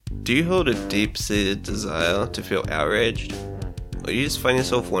Do you hold a deep-seated desire to feel outraged? Or do you just find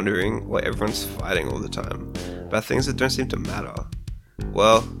yourself wondering why everyone's fighting all the time about things that don't seem to matter?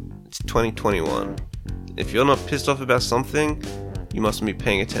 Well, it's 2021. If you're not pissed off about something, you mustn't be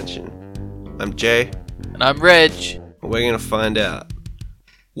paying attention. I'm Jay. And I'm Reg. We're gonna find out.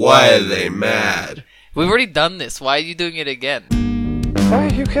 Why are they mad? We've already done this. Why are you doing it again? Why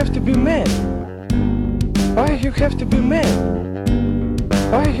you have to be mad? Why you have to be mad?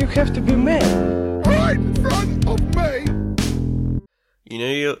 Why you have to be mad? Right in front of me. You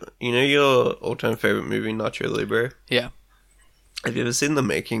know your all-time favorite movie, Nacho Libre? Yeah. Have you ever seen the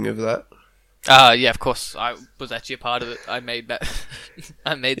making of that? Yeah, of course. I was actually a part of it. I made that.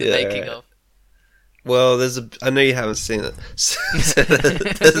 I made the making of. Well, I know you haven't seen it. So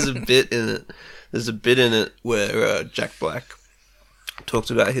there's a bit in it. There's a bit in it where Jack Black talks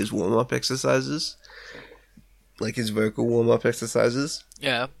about his warm-up exercises, like his vocal warm-up exercises.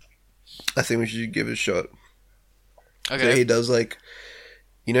 Yeah. I think we should give it a shot. Okay. So he does like,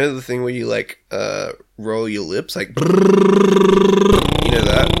 you know the thing where you like roll your lips, like, you know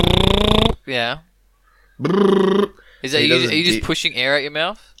that? Yeah. Is that are you just pushing air out your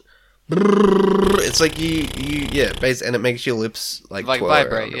mouth? It's like you and it makes your lips like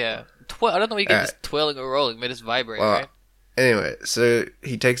vibrate. Yeah. I don't know what you get just twirling or rolling, but just vibrate, right? Anyway, so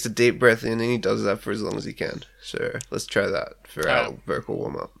he takes a deep breath in and he does that for as long as he can. So let's try that for our vocal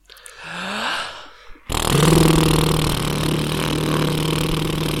warm up.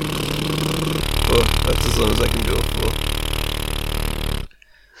 Oh, that's as long as I can do it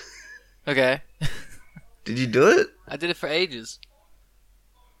for. Okay. Did you do it? I did it for ages.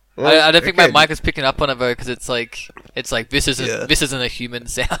 Well, I don't think my mic is picking up on it though, because it's like this isn't a human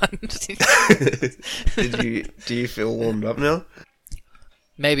sound. Do you feel warmed up now?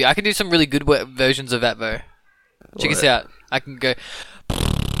 Maybe I can do some really good versions of that though. Check this out. I can go.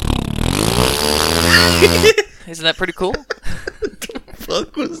 Isn't that pretty cool? What the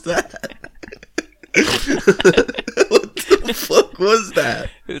fuck was that? What the fuck was that?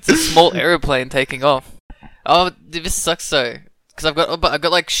 It's a small aeroplane taking off. Oh, this sucks though. Because I've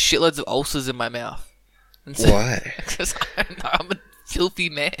got like shitloads of ulcers in my mouth. Why? Because I'm a filthy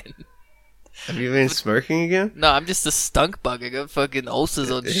man. Have you been smoking again? No, I'm just a stunk bug. I got fucking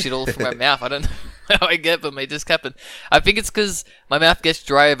ulcers or shit all through my mouth. I don't know how I get them. It just happened. I think it's because my mouth gets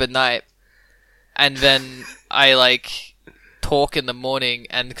dry overnight, and then I like talk in the morning,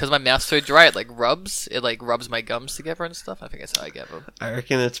 and because my mouth's so dry, it rubs my gums together and stuff. I think that's how I get them. I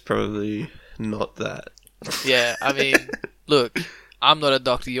reckon it's probably not that. Yeah, I mean, look, I'm not a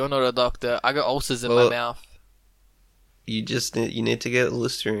doctor. You're not a doctor. I got ulcers in my mouth. You need to get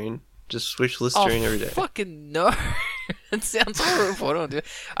Listerine. Just switch Listerine every day. Fucking no. It sounds horrible. I don't do it.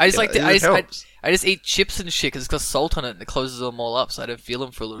 I just I just eat chips and shit because it's got salt on it and it closes them all up, so I don't feel them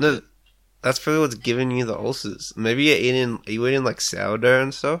for a little bit. That's probably what's giving you the ulcers. Maybe are you eating like sourdough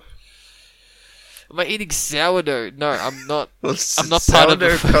and stuff? Am I eating sourdough? No, I'm not. Well, I'm not part of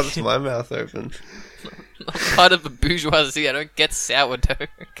sourdough cuts my mouth open. I'm part of the bourgeoisie. I don't get sourdough.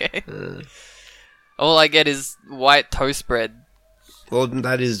 Okay. All I get is white toast bread. Well,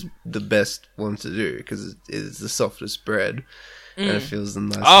 that is the best one to do because it is the softest bread and it feels the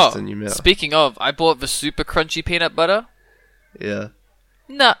nicest in your mouth. Speaking of, I bought the super crunchy peanut butter. Yeah.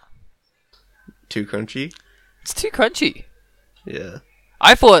 Nah. Too crunchy? It's too crunchy. Yeah.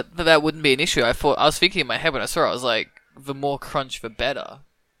 I thought that wouldn't be an issue. I was thinking in my head when I saw it, I was like, the more crunch, the better.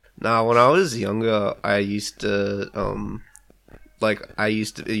 Nah, when I was younger, I used to,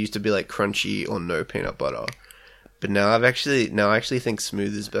 it used to be like crunchy or no peanut butter. But now I actually think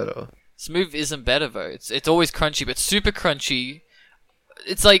smooth is better. Smooth isn't better though. It's always crunchy, but super crunchy.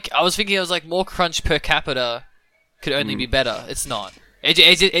 It's like I was thinking it was like more crunch per capita could only be better. It's not.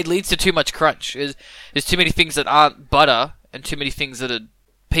 It leads to too much crunch. There's too many things that aren't butter and too many things that are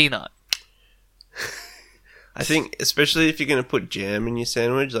peanut. I think, especially if you're gonna put jam in your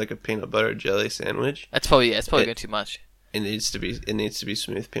sandwich, like a peanut butter jelly sandwich. It's probably going too much. It needs to be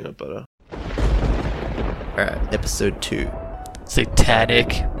smooth peanut butter. Alright, episode 2.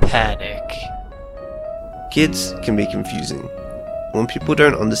 Satanic Panic. Kids can be confusing. When people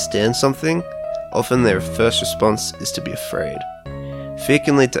don't understand something, often their first response is to be afraid. Fear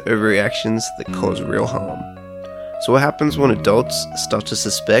can lead to overreactions that cause real harm. So what happens when adults start to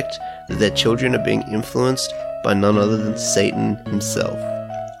suspect that their children are being influenced by none other than Satan himself,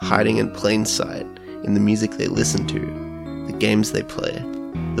 hiding in plain sight in the music they listen to, the games they play,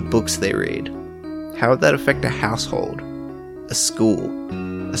 the books they read? How would that affect a household, a school,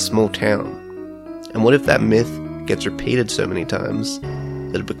 a small town? And what if that myth gets repeated so many times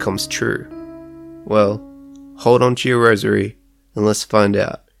that it becomes true? Well, hold on to your rosary and let's find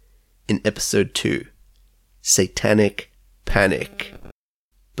out in episode 2, Satanic Panic.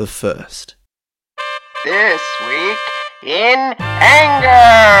 But first, This week in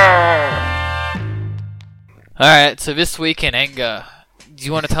anger. Alright, so this week in anger. Do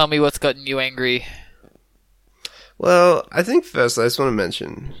you want to tell me what's gotten you angry? well, I think first I just want to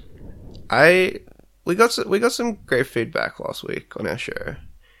mention, we got some great feedback last week on our show.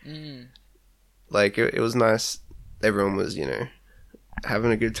 Like, it was nice. Everyone was,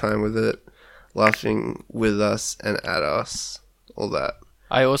 having a good time with it, laughing with us and at us, all that.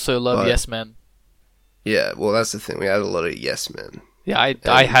 I also love But- Yes Men. Yeah, well, that's the thing. We had a lot of yes men. Yeah,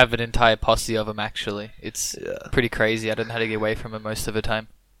 I have an entire posse of them, actually. It's Yeah. pretty crazy. I don't know how to get away from them most of the time.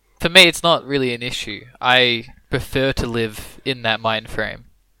 For me, it's not really an issue. I prefer to live in that mind frame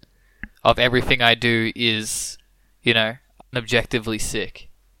of everything I do is, objectively sick.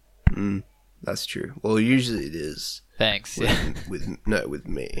 That's true. Well, usually it is. Thanks. Yeah. With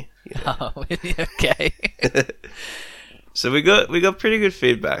me. Oh, okay. So we got pretty good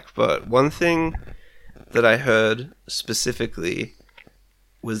feedback, but one thing that I heard specifically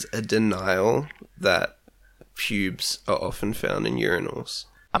was a denial that pubes are often found in urinals.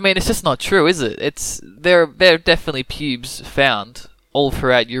 I mean, it's just not true, is it? There are definitely pubes found all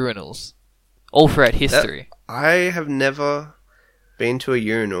throughout urinals, all throughout history. I have never been to a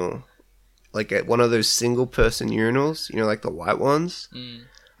urinal, like at one of those single person urinals, like the white ones.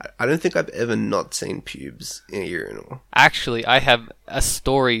 I don't think I've ever not seen pubes in a urinal. Actually, I have a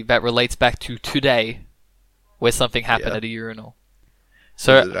story that relates back to today, where something happened Yeah. at a urinal. Was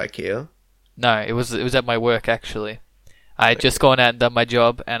So it IKEA? no, it was at my work actually. I had just gone out and done my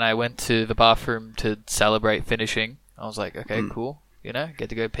job, and I went to the bathroom to celebrate finishing. I was like, okay, cool, get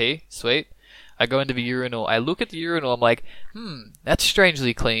to go pee, sweet. I go into the urinal. I look at the urinal. I'm like, that's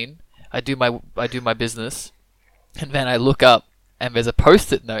strangely clean. I do my business, and then I look up, and there's a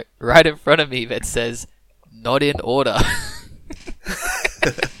post-it note right in front of me that says, "Not in order."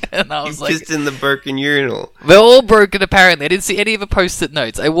 And I was You like, pissed in the broken urinal. they're all broken apparently. I didn't see any of the post-it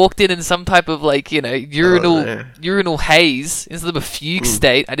notes. I walked in some type of urinal no. urinal haze instead of a fugue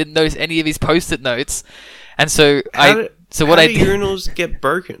state. I didn't notice any of these post-it notes, and so How do did, urinals get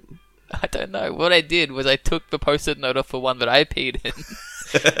broken? I don't know. What I did was I took the post-it note off the one that I peed in,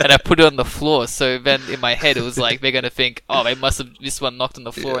 and I put it on the floor. So then in my head it was like they're gonna think, oh, this one knocked on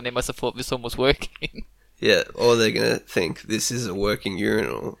the floor, and they must have thought this one was working. Yeah, or they're gonna think this is a working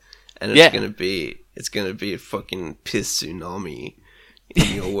urinal, and Yeah. it's gonna be a fucking piss tsunami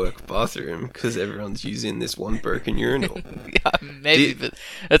in your work bathroom because everyone's using this one broken urinal. Yeah, maybe, but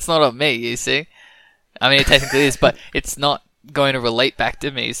it's not on me, you see. I mean, it technically is, but it's not going to relate back to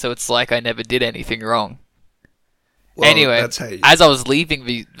me, so it's like I never did anything wrong. Well, Anyway, that's how you, as I was leaving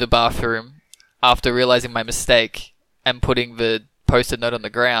the bathroom, after realizing my mistake and putting the post-it note on the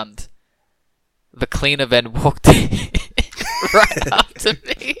ground, the cleaner then walked in right after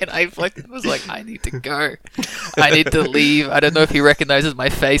me, and I was like, I need to go. I need to leave. I don't know if he recognizes my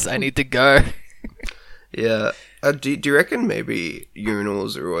face. I need to go. yeah. Do you reckon maybe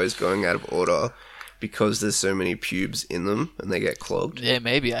urinals are always going out of order because there's so many pubes in them and they get clogged? Yeah,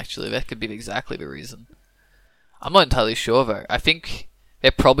 maybe actually. That could be exactly the reason. I'm not entirely sure though. I think they're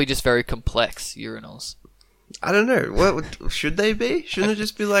probably just very complex urinals. I don't know. What should they be? Shouldn't it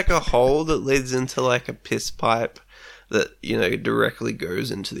just be like a hole that leads into like a piss pipe that directly goes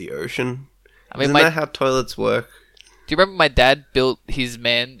into the ocean? I mean, Isn't that how toilets work? do you remember my dad built his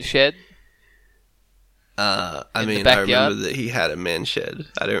man shed? I In the mean, I backyard? remember that he had a man shed.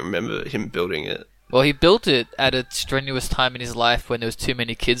 I don't remember him building it. Well, he built it at a strenuous time in his life when there was too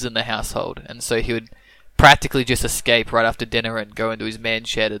many kids in the household, and so he would practically just escape right after dinner and go into his man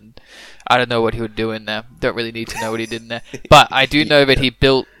shed, and I don't know what he would do in there. Don't really need to know what he did in there. But I do know that he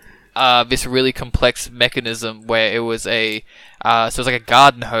built this really complex mechanism where it was so it was like a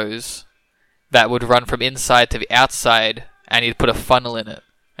garden hose that would run from inside to the outside, and he'd put a funnel in it,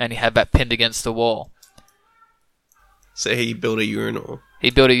 and he had that pinned against the wall. So he built a urinal. He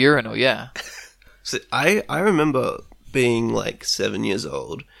built a urinal, yeah. So I remember being like 7 years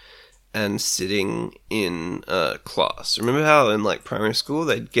old and sitting in class. Remember how in like primary school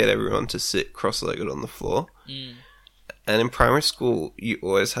they'd get everyone to sit cross-legged on the floor? And in primary school you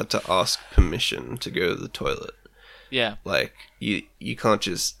always had to ask permission to go to the toilet. Yeah. Like you can't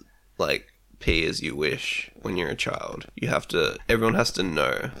just like pee as you wish when you're a child. Everyone has to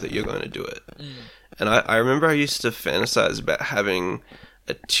know that you're going to do it. And I remember I used to fantasize about having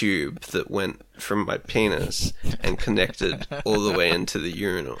a tube that went from my penis and connected all the way into the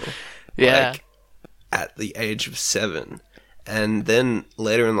urinal. Yeah. Like, at the age of 7. And then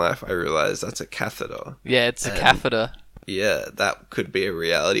later in life I realized that's a catheter. Yeah, it's a catheter. Yeah, that could be a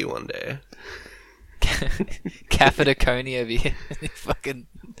reality one day. Catheter Coney over here.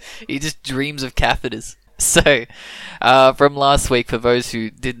 He just dreams of catheters. So, from last week, for those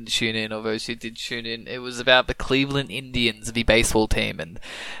who didn't tune in or those who did tune in, it was about the Cleveland Indians, the baseball team, and,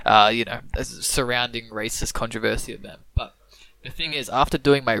 surrounding racist controversy of them. But the thing is, after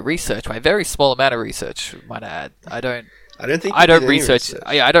doing my research, my very small amount of research, might I add, I don't research.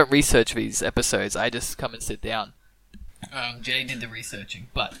 I don't research these episodes. I just come and sit down. Jay did the researching,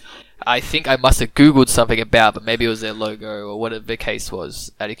 but I think I must have Googled something about them. Maybe it was their logo or whatever the case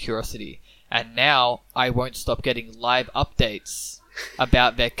was, out of curiosity. And now I won't stop getting live updates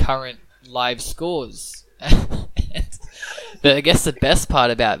about their current live scores. But I guess the best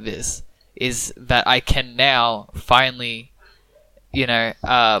part about this is that I can now finally,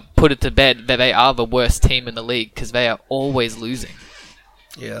 put it to bed that they are the worst team in the league because they are always losing.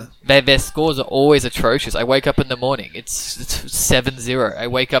 Yeah. Their scores are always atrocious. I wake up in the morning, it's 7-0. I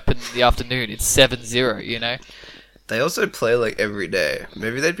wake up in the afternoon, it's 7-0, They also play, every day.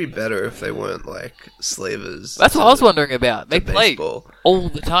 Maybe they'd be better if they weren't, slavers. That's what I was wondering about. They play baseball all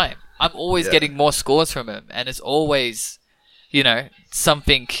the time. I'm always getting more scores from them, and it's always,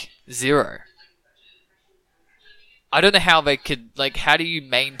 something 0. I don't know how they could, how do you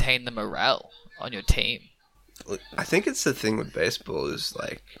maintain the morale on your team? I think it's the thing with baseball is,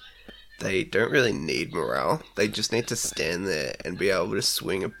 they don't really need morale. They just need to stand there and be able to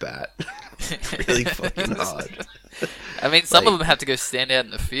swing a bat really fucking hard. I mean, some of them have to go stand out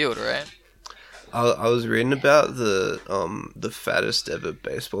in the field, right? I was reading about the fattest ever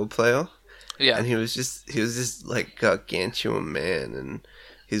baseball player. Yeah. And he was this gargantuan man, and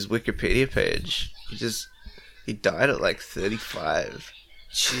his Wikipedia page, he died at 35.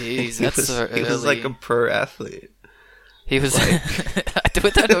 Jeez, that's so early. He was a pro athlete. He was. I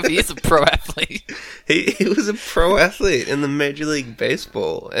don't know if he is a pro athlete. He was a pro athlete in the Major League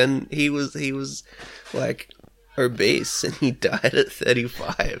Baseball, and he was obese, and he died at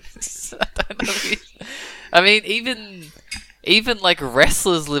 35. I don't know. I mean, even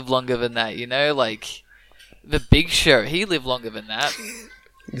wrestlers live longer than that. The Big Show, he lived longer than that.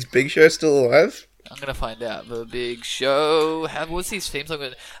 Is Big Show still alive? I'm gonna find out. The Big Show. What's his theme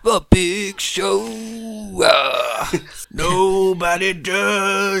song? The Big Show. Nobody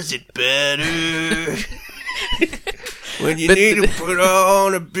does it better when you need to put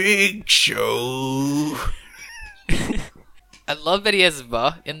on a big show. I love that he has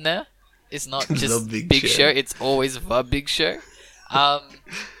 "the" in there. It's not just Big Show. It's always "the Big Show."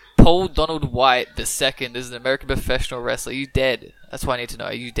 Paul Donald White II is an American professional wrestler. Are you dead? That's what I need to know.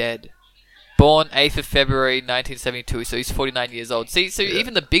 Are you dead? Born 8th of February 1972, so he's 49 years old. See,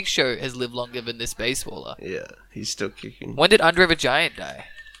 even the Big Show has lived longer than this baseballer. Yeah, he's still kicking. When did Andre the Giant die?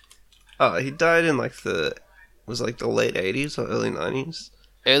 Oh, he died in the late 80s or early 90s?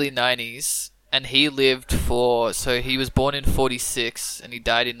 Early 90s, and he lived so he was born in 46, and he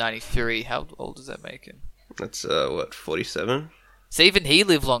died in 93. How old does that make him? That's, 47? So even he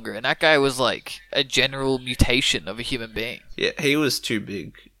lived longer, and that guy was a general mutation of a human being. Yeah, he was too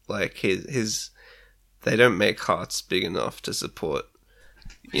big. They don't make hearts big enough to support.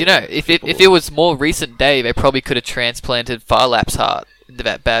 If it was more recent day, they probably could have transplanted Farlap's heart into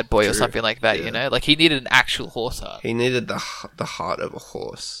that bad boy or something like that. Yeah. He needed an actual horse heart. He needed the heart of a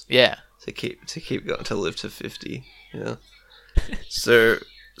horse. Yeah. To keep going to live to 50. Yeah. So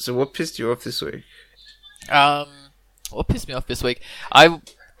what pissed you off this week? What pissed me off this week?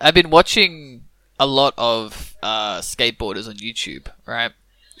 I've been watching a lot of skateboarders on YouTube, right?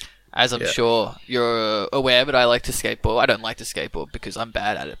 As I'm sure you're aware, but I like to skateboard. I don't like to skateboard because I'm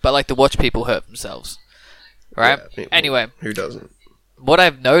bad at it, but I like to watch people hurt themselves, right? Yeah, anyway, who doesn't? What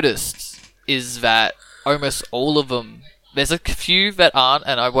I've noticed is that almost all of them, there's a few that aren't,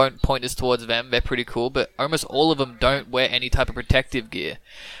 and I won't point this towards them, they're pretty cool, but almost all of them don't wear any type of protective gear,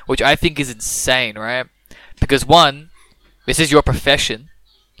 which I think is insane, right? Because one, this is your profession.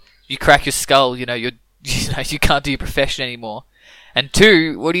 You crack your skull, you can't do your profession anymore. And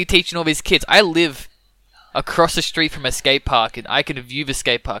two, what are you teaching all these kids? I live across the street from a skate park, and I can view the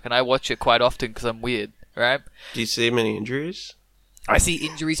skate park, and I watch it quite often because I'm weird, right? Do you see many injuries? I see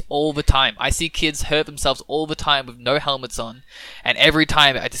injuries all the time. I see kids hurt themselves all the time with no helmets on, and every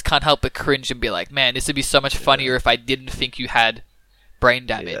time I just can't help but cringe and be like, man, this would be so much funnier if I didn't think you had brain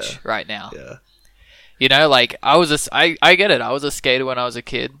damage right now. Yeah. I get it. I was a skater when I was a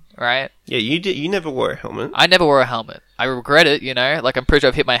kid, right? Yeah, you never wore a helmet. I never wore a helmet. I regret it, I'm pretty sure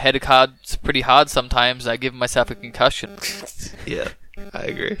I've hit my head pretty hard sometimes. I give myself a concussion. Yeah, I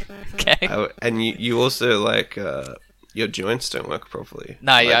agree. Okay. And you also, your joints don't work properly.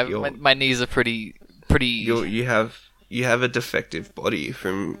 Nah, my knees are pretty... You have you have a defective body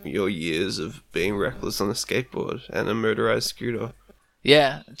from your years of being reckless on a skateboard and a motorized scooter.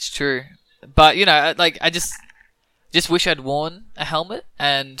 Yeah, it's true. But, you know, like, I just wish I'd worn a helmet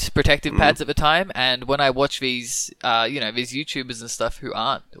and protective pads at the time. And when I watch these, these YouTubers and stuff who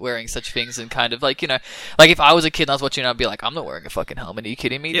aren't wearing such things and kind of like, you know, like if I was a kid and I was watching it, I'd be like, I'm not wearing a fucking helmet. Are you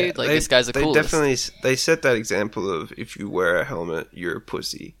kidding me, dude? Like, these guys are cool. They set that example of if you wear a helmet, you're a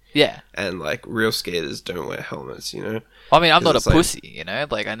pussy. Yeah. And like real skaters don't wear helmets, you know? I mean, I'm not a pussy, you know?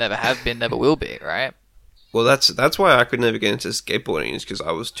 Like, I never have been, never will be, right? Well, that's why I could never get into skateboarding, is because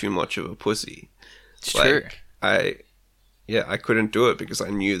I was too much of a pussy. It's true. I couldn't do it because I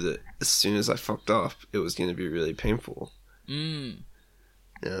knew that as soon as I fucked up, it was going to be really painful. Yeah.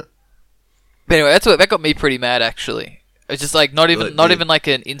 But anyway, that got me pretty mad, actually. It's just like not even like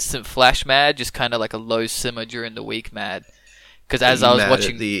an instant flash mad, just kind of like a low simmer during the week mad. Because as I was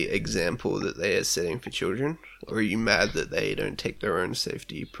watching the example that they are setting for children, or are you mad that they don't take their own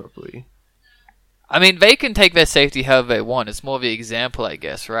safety properly? I mean, they can take their safety however they want. It's more the example, I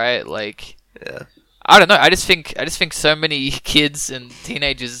guess, right? Like, yeah. I don't know. I just think so many kids and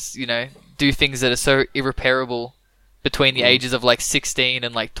teenagers, you know, do things that are so irreparable between the ages of like 16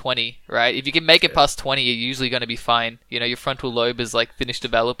 and like 20, right? If you can make it past 20, you're usually going to be fine. You know, your frontal lobe is like finished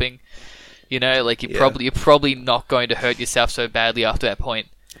developing. You know, like you're probably not going to hurt yourself so badly after that point.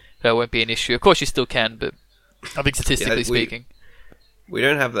 That won't be an issue. Of course, you still can, but I think statistically speaking. We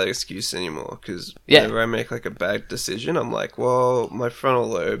don't have that excuse anymore, because whenever I make like a bad decision, I'm like, well, my frontal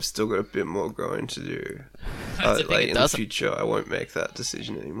lobe's still got a bit more growing to do. Like in the future, I won't make that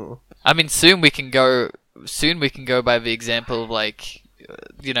decision anymore. I mean, soon we can go by the example of like,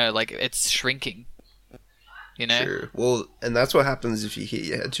 you know, like it's shrinking. You know? True. Well, and that's what happens if you hit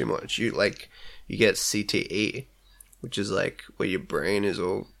your head too much. You get CTE, which is like where your brain is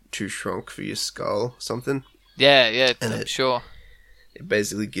all too shrunk for your skull, something. Yeah, I'm sure. It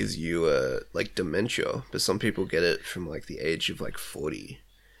basically gives you like dementia, but some people get it from like the age of like 40,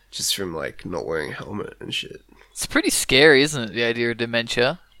 just from like not wearing a helmet and shit. It's pretty scary, isn't it? The idea of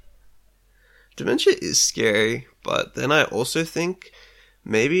dementia. Dementia is scary, but then I also think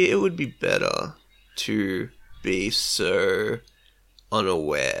maybe it would be better to be so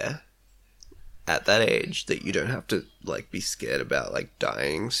unaware at that age that you don't have to like be scared about like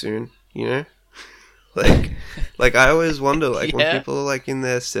dying soon, you know? Like I always wonder, like when people are like in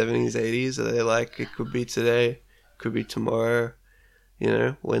their 70s, 80s, are they like, it could be today, could be tomorrow, you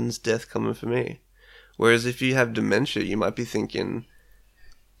know, when's death coming for me? Whereas if you have dementia, you might be thinking,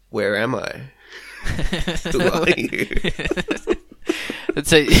 where am I? Who are you?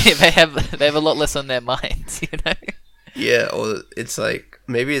 So they have a lot less on their minds, you know? Yeah, or it's like,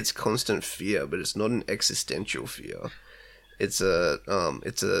 maybe it's constant fear, but it's not an existential fear. It's the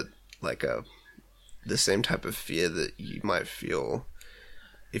same type of fear that you might feel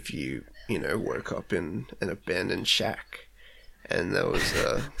if you woke up in an abandoned shack and there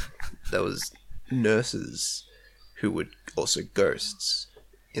was nurses who were also ghosts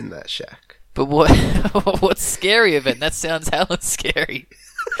in that shack. But what's scary of it? That sounds hella scary.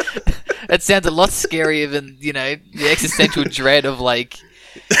 That sounds a lot scarier than, you know, the existential dread of like,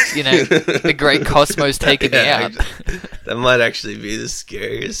 you know, the great cosmos taking me out. That might actually be the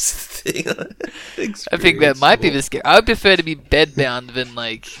scariest thing. I think that might be the scary. I would prefer to be bedbound than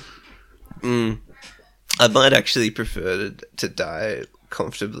like. I might actually prefer to die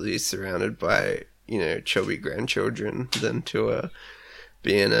comfortably surrounded by, you know, chubby grandchildren than to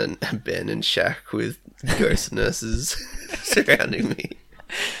be in an abandoned shack with ghost nurses surrounding me.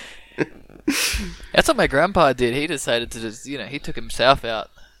 That's what my grandpa did. He decided to just, you know, he took himself out.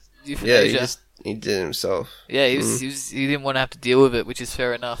 Euthanasia. Yeah, he did it himself. Yeah, he didn't want to have to deal with it, which is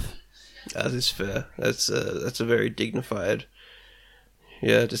fair enough. That is fair. That's a very dignified,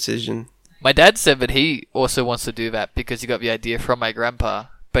 decision. My dad said that he also wants to do that because he got the idea from my grandpa,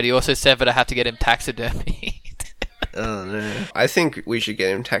 but he also said that I have to get him taxidermy. Oh no! I think we should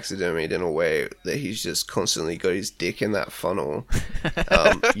get him taxidermied in a way that he's just constantly got his dick in that funnel,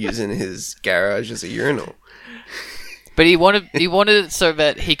 using his garage as a urinal. But he wanted it so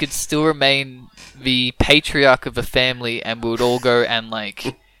that he could still remain the patriarch of the family, and we would all go and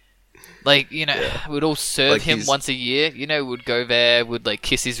like you know, we'd all serve like him once a year. You know, we'd go there, would like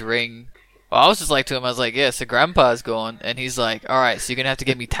kiss his ring. Well, I was just like to him, I was like, yeah, so Grandpa's gone, and he's like, all right, so you're gonna have to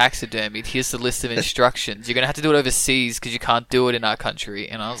get me taxidermied. Here's the list of instructions. You're gonna have to do it overseas because you can't do it in our country.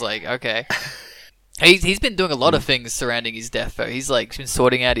 And I was like, okay. He's been doing a lot of things surrounding his death, though. He's like been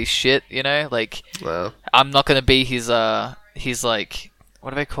sorting out his shit, you know. Like, wow. I'm not gonna be his like, what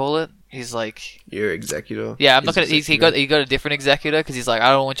do they call it? He's like your executor. Yeah, I'm not gonna. He got a different executor because he's like,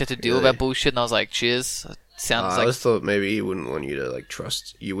 I don't want you to deal with that bullshit. And I was like, cheers. sounds I like. always thought maybe he wouldn't want you to like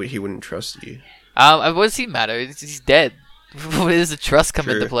trust you. He wouldn't trust you. What does he matter? He's dead. Where does the trust come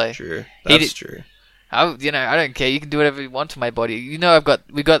into play? True. He That's true. I don't care. You can do whatever you want to my body.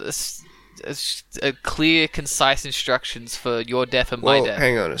 We got a clear, concise instructions for your death and my Well, death.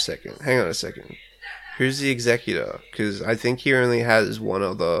 hang on a second. Who's the executor? Because I think he only has one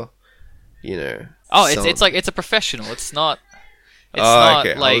other, son. It's a professional. It's not. It's Oh, not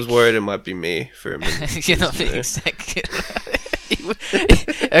okay. like I was worried it might be me for a minute. you're not the executor.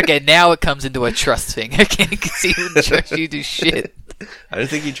 Okay, now it comes into a trust thing. Okay, because he wouldn't trust you to do shit. I don't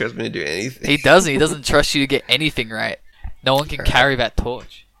think he trusts me to do anything. He doesn't. He doesn't trust you to get anything right. No one can carry that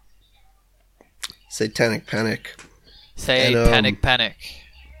torch. Satanic Panic. Panic.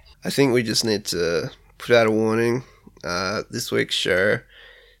 I think we just need to put out a warning. This week's show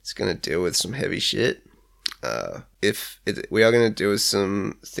is going to deal with some heavy shit. We are going to deal with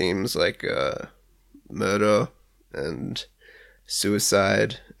some themes like murder and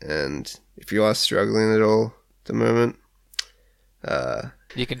suicide, and if you are struggling at all at the moment,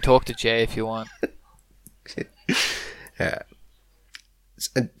 You can talk to Jay if you want. yeah.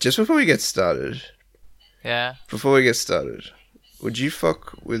 Just before we get started, Yeah. would you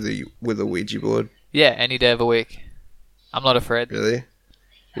fuck with a Ouija board? Yeah, any day of the week. I'm not afraid. Really?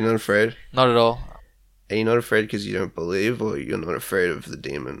 You're not afraid? Not at all. Are you not afraid because you don't believe, or you're not afraid of the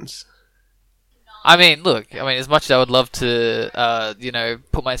demons? I mean, look. as much as I would love to,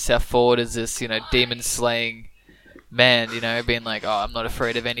 put myself forward as this, demon slaying man, being like, oh, I'm not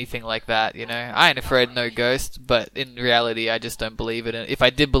afraid of anything like that, I ain't afraid of no ghost, but in reality, I just don't believe in it. If I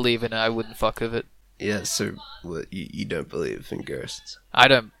did believe in it, I wouldn't fuck with it. Yeah, so you don't believe in ghosts? I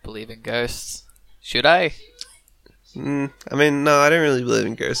don't believe in ghosts. Should I? No, I don't really believe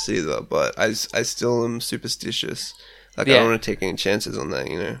in ghosts either, but I still am superstitious. Like, I don't want to take any chances on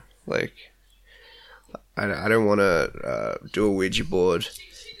that, Like, I don't want to do a Ouija board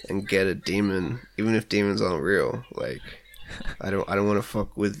and get a demon, even if demons aren't real. Like, I don't want to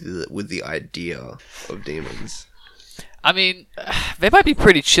fuck with the idea of demons. They might be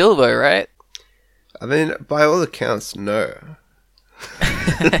pretty chill though, right? By all accounts, no.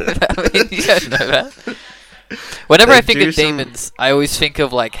 You don't know that. Whenever I think of demons, I always think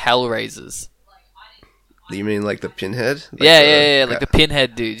of like Hellraisers. You mean like the Pinhead? Like the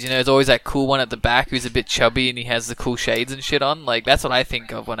Pinhead dudes. There's always that cool one at the back who's a bit chubby and he has the cool shades and shit on. Like, that's what I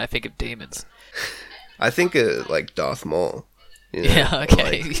think of when I think of demons. I think of like Darth Maul. Yeah,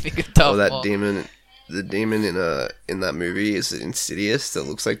 okay. You think of Darth Maul. Maul. Demon, the demon in that movie is Insidious that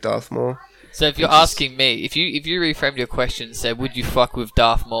looks like Darth Maul. So if you're asking me, if you reframed your question and said, would you fuck with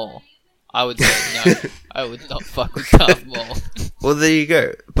Darth Maul? I would say no. I would not fuck with Darth Maul. Well, there you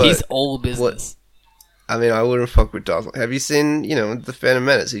go. But he's all business. I wouldn't fuck with Darth Maul. Have you seen, The Phantom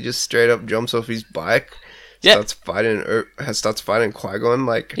Menace? He just straight up jumps off his bike, starts fighting Qui-Gon.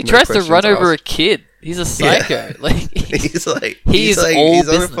 Like, he tries to run over a kid. He's a psycho. Yeah. Like he's all he's business.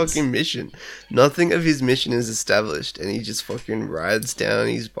 on a fucking mission. Nothing of his mission is established, and he just fucking rides down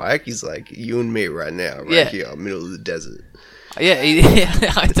his bike. He's like, you and me right now, here, middle of the desert. Yeah,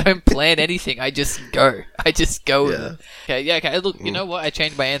 I don't plan anything. I just go. Yeah. Okay, look, you know what? I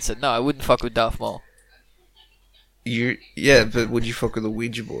changed my answer. No, I wouldn't fuck with Darth Maul. But would you fuck with a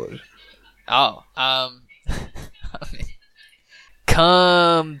Ouija board? Oh,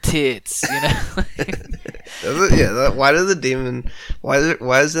 cum tits, Why does the demon? Why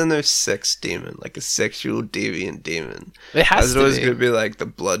is there no sex demon, like a sexual deviant demon? It has to always be. going to be like the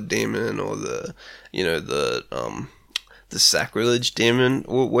blood demon or the sacrilege demon.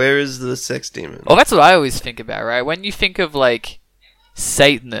 Where is the sex demon? Well, that's what I always think about, right? When you think of like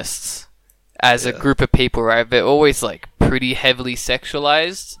Satanists as a group of people, right? They're always like pretty heavily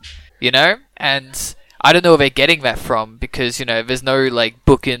sexualized, and I don't know where they're getting that from because, there's no like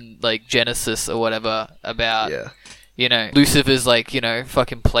book in like Genesis or whatever about, Lucifer's like,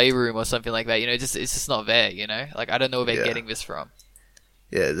 fucking playroom or something like that. It's just not there, Like, I don't know where they're getting this from.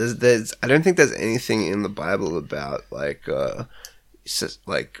 Yeah, there's I don't think there's anything in the Bible about like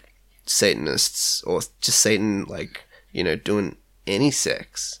Satanists or just Satan like, doing any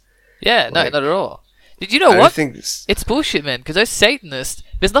sex. Yeah, no, not at all. Did you know what? It's bullshit, man, because those Satanists,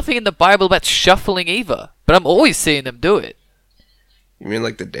 there's nothing in the Bible about shuffling either, but I'm always seeing them do it. You mean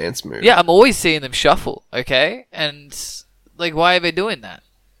like the dance move? Yeah, I'm always seeing them shuffle, okay? And, like, why are they doing that?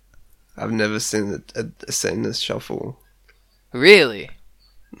 I've never seen a Satanist shuffle. Really?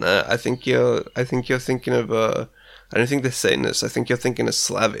 No, I think you're thinking of, I don't think they're Satanists, I think you're thinking of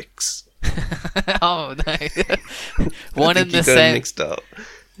Slavics. Oh, no. One and the same. Mixed up.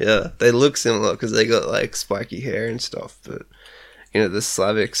 Yeah, they look similar because they got like spiky hair and stuff, but the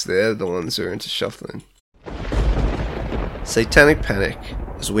Slavics, they're the ones who are into shuffling. Satanic Panic,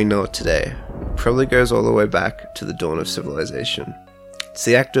 as we know it today, probably goes all the way back to the dawn of civilization. It's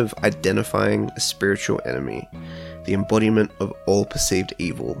the act of identifying a spiritual enemy, the embodiment of all perceived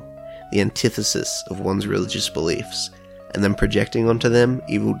evil, the antithesis of one's religious beliefs, and then projecting onto them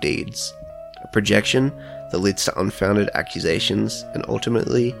evil deeds. A projection that leads to unfounded accusations and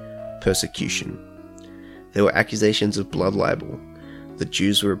ultimately persecution. There were accusations of blood libel, that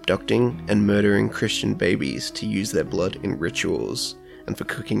Jews were abducting and murdering Christian babies to use their blood in rituals and for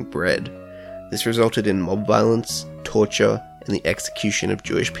cooking bread. This resulted in mob violence, torture, and the execution of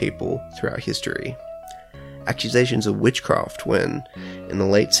Jewish people throughout history. Accusations of witchcraft when, in the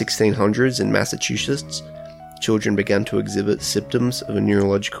late 1600s in Massachusetts, children began to exhibit symptoms of a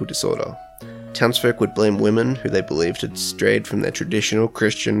neurological disorder. Townsfolk would blame women who they believed had strayed from their traditional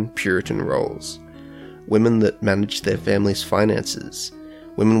Christian Puritan roles. Women that managed their family's finances,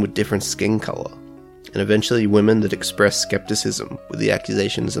 women with different skin colour, and eventually women that expressed skepticism with the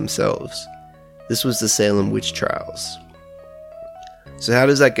accusations themselves. This was the Salem witch trials. So how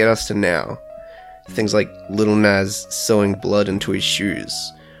does that get us to now? Things like Little Nas sewing blood into his shoes,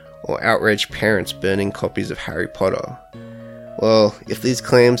 or outraged parents burning copies of Harry Potter. Well, if these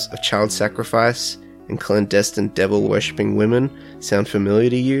claims of child sacrifice and clandestine devil-worshipping women sound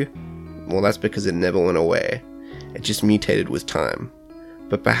familiar to you, well, that's because it never went away. It just mutated with time.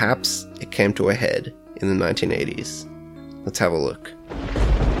 But perhaps it came to a head in the 1980s. Let's have a look.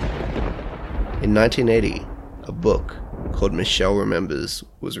 In 1980, a book called Michelle Remembers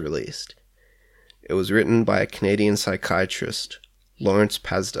was released. It was written by a Canadian psychiatrist, Lawrence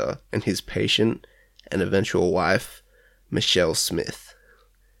Pasda, and his patient and eventual wife, Michelle Smith.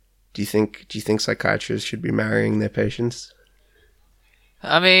 Do you think psychiatrists should be marrying their patients?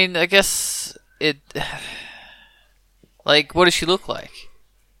 I mean, I guess it... Like, what does she look like?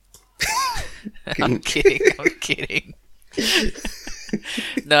 I'm kidding.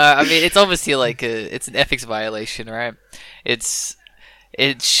 No, I mean, it's obviously like it's an ethics violation, right? It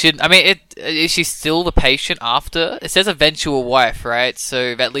shouldn't... I mean, is she still the patient after? It says eventual wife, right?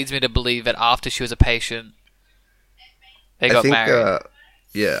 So that leads me to believe that after she was a patient, they got married.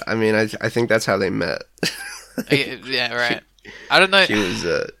 Yeah, I mean, I think that's how they met. Yeah, right. I don't know. She was...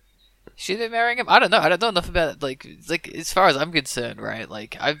 Should they marrying him? I don't know. I don't know enough about it. Like as far as I'm concerned, right?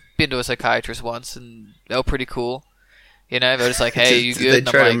 Like, I've been to a psychiatrist once, and they were pretty cool. You know, they were just like, "Hey, you good?" Did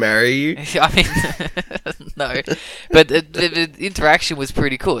they try to marry you? I mean, no. But the interaction was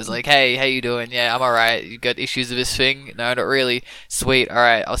pretty cool. It's like, "Hey, how you doing? Yeah, I'm alright. You got issues with this thing? No, not really. Sweet.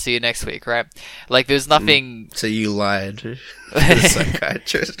 Alright, I'll see you next week." Right? Like, there's nothing. So you lied to the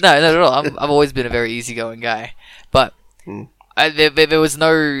psychiatrist? No, not at all. I've always been a very easygoing guy, but. There was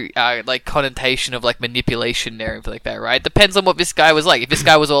no like connotation of like manipulation or anything like that, right? Depends on what this guy was like. If this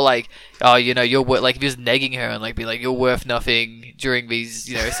guy was all like, "Oh, you know, you're like," if he was negging her and like be like, "You're worth nothing," during these,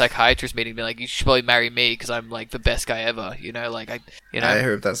 you know, psychiatrist meetings, be like, "You should probably marry me because I'm like the best guy ever," you know, like I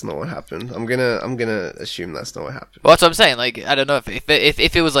hope that's not what happened. I'm gonna assume that's not what happened. Well, that's what I'm saying. Like, I don't know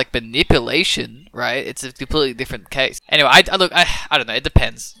if it was like manipulation, right? It's a completely different case. Anyway, I don't know. It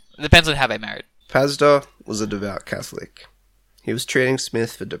depends. It depends on how they married. Pasda was a devout Catholic. He was treating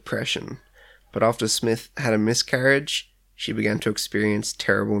Smith for depression, but after Smith had a miscarriage, she began to experience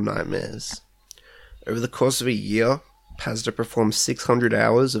terrible nightmares. Over the course of a year, Pasda performed 600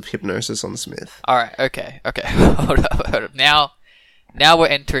 hours of hypnosis on Smith. Alright, okay. Hold up. Now we're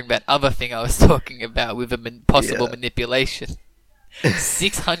entering that other thing I was talking about with possible manipulation.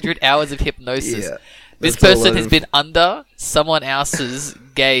 600 hours of hypnosis. Yeah, this person has been under someone else's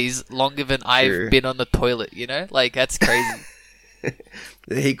gaze longer than I've been on the toilet, you know? Like, that's crazy.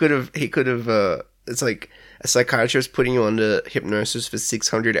 He could have, it's like a psychiatrist putting you under hypnosis for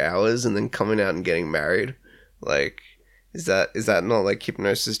 600 hours and then coming out and getting married. Like, is that not like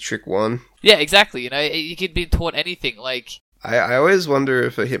hypnosis trick one? Yeah, exactly. You know, you could be taught anything. Like, I always wonder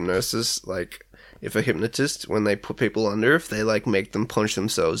if a hypnotist, when they put people under, if they like make them punch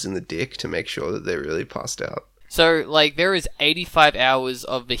themselves in the dick to make sure that they're really passed out. So, like, there is 85 hours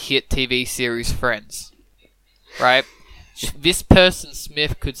of the hit TV series Friends, right? This person,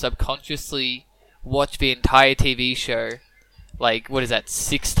 Smith, could subconsciously watch the entire TV show, like, what is that,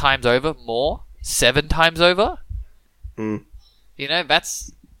 6 times over? More? 7 times over? Mm. You know,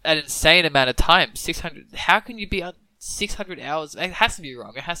 that's an insane amount of time. 600. How can you be on 600 hours? It has to be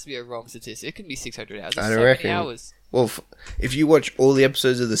wrong. It has to be a wrong statistic. It can be 600 hours. I don't reckon. Hours. Well, if you watch all the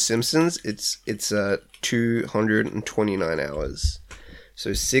episodes of The Simpsons, it's 229 hours.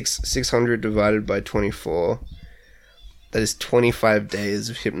 So 600 divided by 24. That is 25 days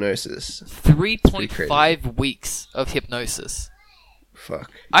of hypnosis. 3.5 weeks of hypnosis.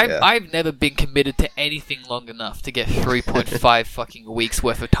 Fuck. I've never been committed to anything long enough to get 3.5 fucking weeks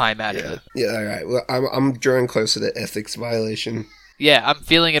worth of time out of it. Yeah, alright. Well, I'm drawing closer to ethics violation. Yeah, I'm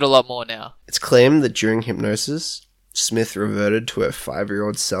feeling it a lot more now. It's claimed that during hypnosis, Smith reverted to her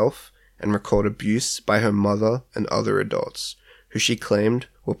 5-year-old self and recalled abuse by her mother and other adults, who she claimed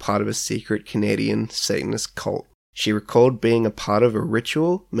were part of a secret Canadian Satanist cult. She recalled being a part of a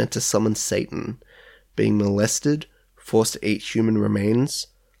ritual meant to summon Satan, being molested, forced to eat human remains,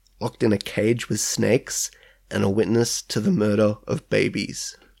 locked in a cage with snakes, and a witness to the murder of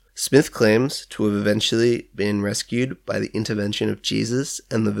babies. Smith claims to have eventually been rescued by the intervention of Jesus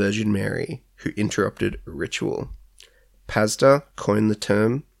and the Virgin Mary, who interrupted a ritual. Pazda coined the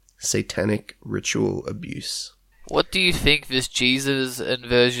term satanic ritual abuse. What do you think this Jesus and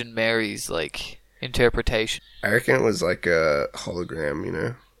Virgin Mary's, like, interpretation? I reckon it was like a hologram, you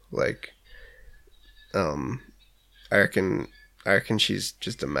know? Like, I reckon she's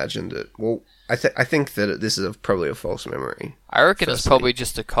just imagined it. Well, I think that this is probably a false memory. I reckon it's probably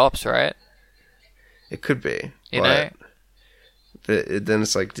just the cops, right? It could be. You know? But then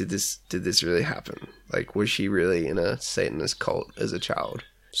it's like, did this really happen? Like, was she really in a Satanist cult as a child?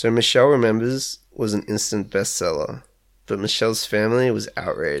 So Michelle Remembers was an instant bestseller, but Michelle's family was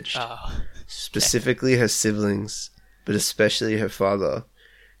outraged. Oh. Specifically her siblings, but especially her father,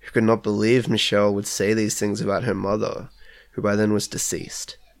 who could not believe Michelle would say these things about her mother, who by then was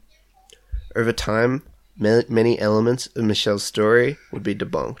deceased. Over time, many elements of Michelle's story would be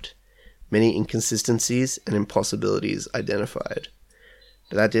debunked, many inconsistencies and impossibilities identified.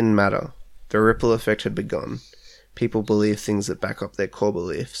 But that didn't matter. The ripple effect had begun. People believe things that back up their core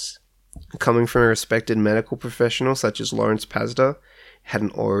beliefs. Coming from a respected medical professional such as Lawrence Pazda, had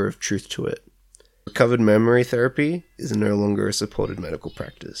an aura of truth to it. Recovered memory therapy is no longer a supported medical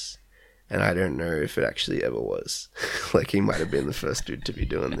practice. And I don't know if it actually ever was. Like, he might have been the first dude to be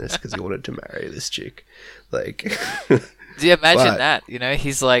doing this because he wanted to marry this chick. Like... Do you imagine that? You know,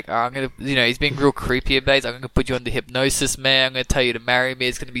 he's like, oh, I'm going to... You know, he's being real creepy about it. I'm going to put you under hypnosis, man. I'm going to tell you to marry me.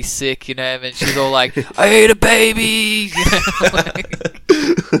 It's going to be sick, you know? And she's all like, I ate a baby! You know? Like,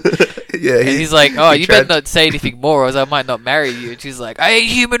 yeah, and he's like, oh, you better not say anything more or else I might not marry you. And she's like, I ate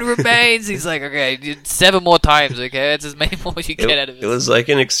human remains! He's like, okay, 7 more times, okay? That's as many more as you get out of it. It was like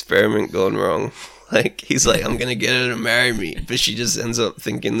an experiment gone wrong. Like, he's like, I'm going to get her to marry me. But she just ends up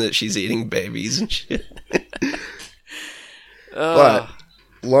thinking that she's eating babies and shit. But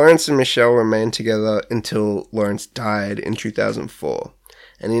Lawrence and Michelle remained together until Lawrence died in 2004.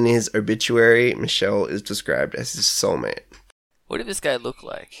 And in his obituary, Michelle is described as his soulmate. What did this guy look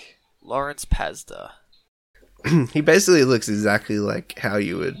like? Lawrence Pazda. He basically looks exactly like how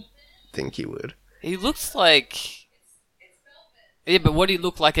you would think he would. He looks like... Yeah, but what did he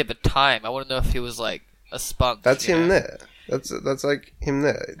look like at the time? I want to know if he was like a spunk. That's him there. That's like him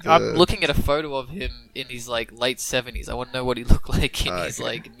there. I'm looking at a photo of him in his like late 70s. I want to know what he looked like in his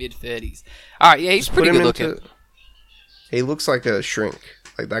like mid 30s. All right, yeah, he's pretty good looking. He looks like a shrink.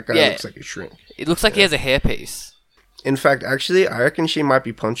 Like that guy looks like a shrink. It looks like he has a hairpiece. In fact, actually, I reckon she might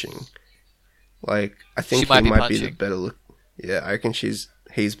be punching. Like, I think he might be the better look. Yeah, I reckon he's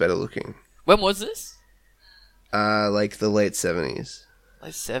better looking. When was this? Like the late 70s.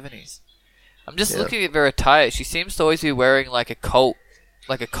 Late 70s. I'm just looking at her attire. She seems to always be wearing like a cult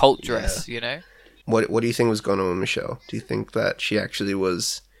dress, you know? What do you think was going on with Michelle? Do you think that she actually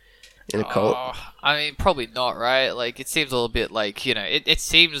was in a cult? I mean, probably not, right? Like, it seems a little bit like, you know, it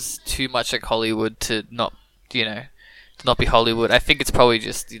seems too much like Hollywood to not, you know, to not be Hollywood. I think it's probably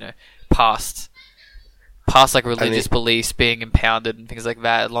just, you know, past like religious beliefs being impounded and things like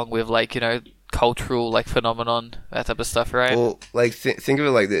that, along with like, you know, cultural like phenomenon, that type of stuff, right? Well, like think of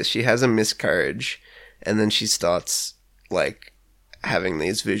it like this: she has a miscarriage, and then she starts like having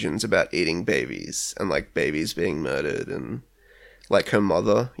these visions about eating babies and like babies being murdered, and like her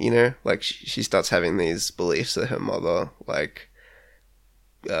mother, you know, like she starts having these beliefs that her mother like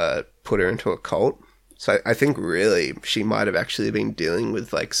put her into a cult. So I think really she might have actually been dealing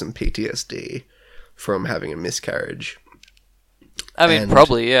with like some PTSD from having a miscarriage. I mean,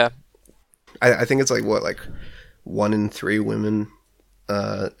 probably, yeah. I think it's like 1 in 3 women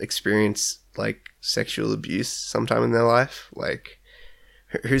experience like sexual abuse sometime in their life. Like,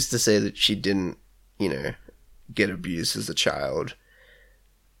 who's to say that she didn't, you know, get abused as a child,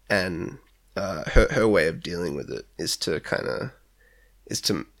 and her way of dealing with it is to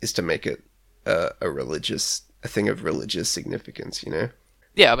make it a thing of religious significance, you know?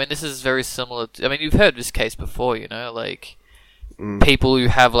 Yeah, I mean, this is very similar to, I mean, you've heard this case before, you know, like people who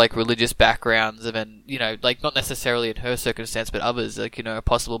have like religious backgrounds, and then like not necessarily in her circumstance, but others, like a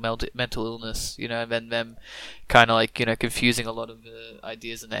possible mental illness, and then them kind of like confusing a lot of the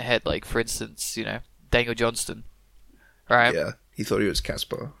ideas in their head. Like for instance, Daniel Johnston, right? Yeah, he thought he was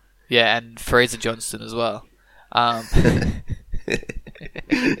Casper. Yeah, and Fraser Johnston as well.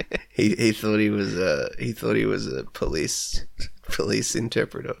 He thought he was a police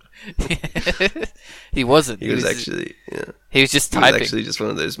interpreter. He wasn't. He was actually He was just He typing. was actually just one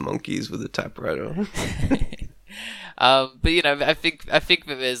of those monkeys with a typewriter. But I think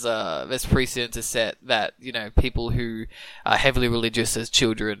that there's precedent to set that people who are heavily religious as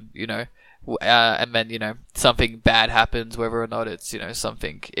children, and then something bad happens, whether or not it's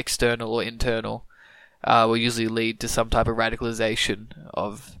something external or internal, will usually lead to some type of radicalization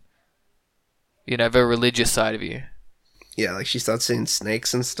of the religious side of you. Yeah, like she starts seeing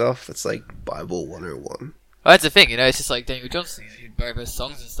snakes and stuff. That's like Bible 101. Well, that's the thing, it's just like Daniel Johnson. Both his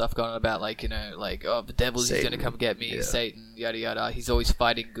songs and stuff going on about like oh, the devil's going to come get me, Satan, yada yada. He's always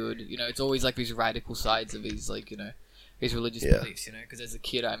fighting good. It's always like these radical sides of his like his religious beliefs. Because as a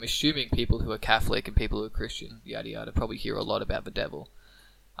kid, I'm assuming people who are Catholic and people who are Christian, yada yada, probably hear a lot about the devil.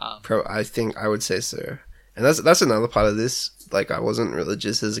 I think I would say so. And that's another part of this. Like, I wasn't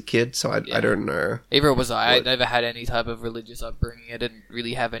religious as a kid, so I don't know. Either was I. I never had any type of religious upbringing. I didn't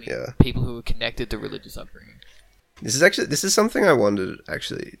really have any people who were connected to religious upbringing. This is something I wondered,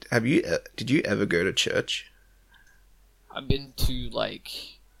 actually. Did you ever go to church? I've been to, like,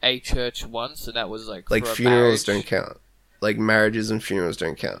 a church once, and that was, like for funerals don't count. Like, marriages and funerals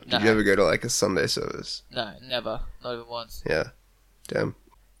don't count. Did you ever go to, like, a Sunday service? No, never. Not even once. Yeah. Damn.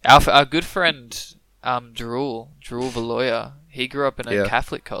 Our good friend... Drew the lawyer, he grew up in a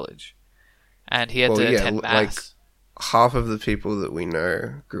Catholic college, and he had to attend mass. Like half of the people that we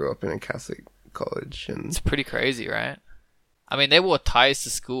know grew up in a Catholic college, and it's pretty crazy, right? I mean, they wore ties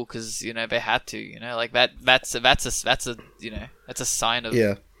to school because they had to, like that's a sign of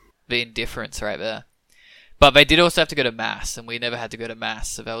the indifference right there. But they did also have to go to mass, and we never had to go to mass,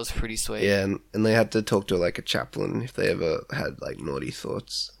 so that was pretty sweet. Yeah, and they had to talk to like a chaplain if they ever had like naughty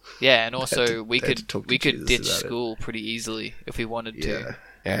thoughts. Yeah, and also we could ditch school pretty easily if we wanted to.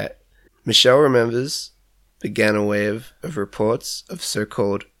 Yeah. Michelle remembers began a wave of reports of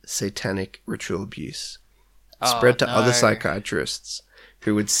so-called satanic ritual abuse, spread to other psychiatrists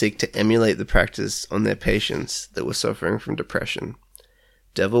who would seek to emulate the practice on their patients that were suffering from depression.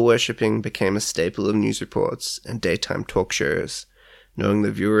 Devil worshipping became a staple of news reports and daytime talk shows, knowing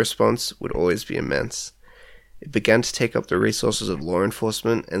the viewer response would always be immense. It began to take up the resources of law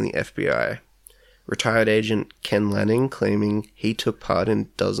enforcement and the FBI. Retired agent Ken Lanning claiming he took part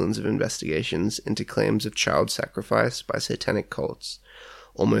in dozens of investigations into claims of child sacrifice by satanic cults,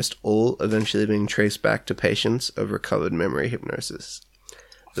 almost all eventually being traced back to patients of recovered memory hypnosis.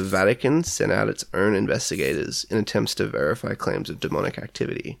 The Vatican sent out its own investigators in attempts to verify claims of demonic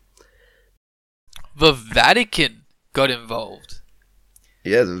activity. The Vatican got involved.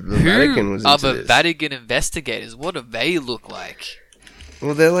 Yeah, the Vatican was into this. Who are the Vatican investigators? What do they look like?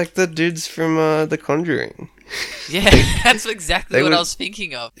 Well, they're like the dudes from The Conjuring. Yeah, that's exactly what I was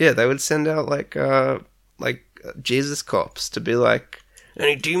thinking of. Yeah, they would send out like Jesus cops to be like,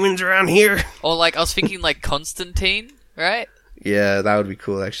 any demons around here? Or like, I was thinking like Constantine, right? Yeah, that would be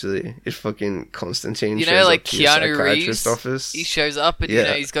cool, actually. If fucking Constantine shows like up to your Keanu psychiatrist Reeves, office. he shows up and,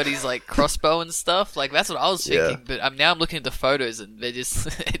 he's got his, like, crossbow and stuff. Like, that's what I was thinking. Yeah. But now I'm looking at the photos and they're just...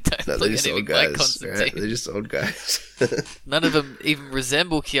 they don't look anything like Constantine. Right? They're just old guys. None of them even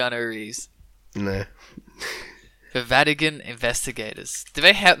resemble Keanu Reeves. No. The Vatican investigators. Do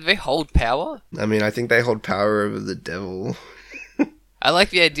they hold power? I mean, I think they hold power over the devil. I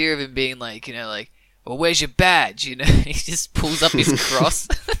like the idea of him being like, well, where's your badge? He just pulls up his cross.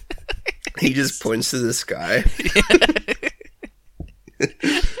 He just points to the sky.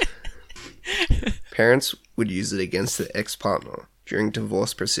 Parents would use it against their ex-partner during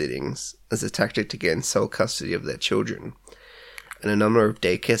divorce proceedings as a tactic to gain sole custody of their children. And a number of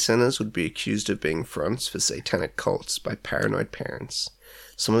daycare centers would be accused of being fronts for satanic cults by paranoid parents.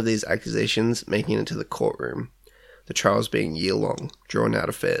 Some of these accusations making it into the courtroom. The trials being year-long, drawn-out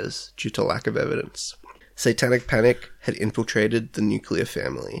affairs due to lack of evidence. Satanic Panic had infiltrated the nuclear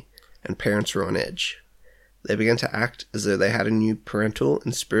family, and parents were on edge. They began to act as though they had a new parental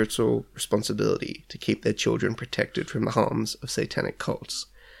and spiritual responsibility to keep their children protected from the harms of satanic cults,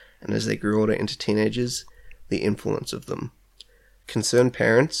 and as they grew older into teenagers, the influence of them. Concerned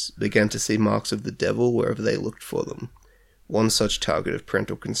parents began to see marks of the devil wherever they looked for them. One such target of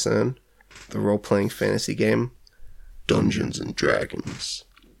parental concern, the role-playing fantasy game, Dungeons and Dragons.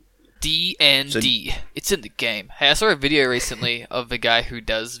 D&D. It's in the game. Hey, I saw a video recently of the guy who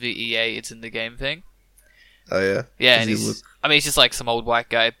does the EA It's in the Game thing. Oh yeah. Yeah, Does and he he's just like some old white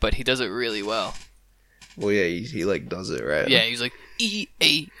guy, but he does it really well. Well, yeah, he like does it right. Yeah, he's like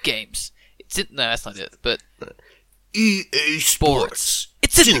EA Games. No, that's not it. But EA Sports.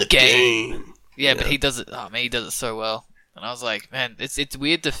 It's in the game. Yeah, but he does it. Oh man, he does it so well. And I was like, man, it's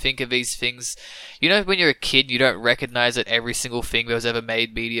weird to think of these things. You know, when you're a kid, you don't recognize that every single thing that was ever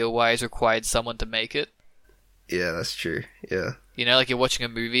made media-wise required someone to make it. Yeah, that's true. Yeah. You know, like you're watching a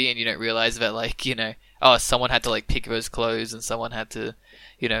movie and you don't realize that, like, you know, someone had to like pick those clothes and someone had to,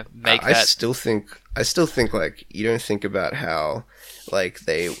 you know, make that. I still think like you don't think about how like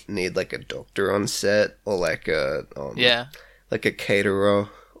they need like a doctor on set or like a like a caterer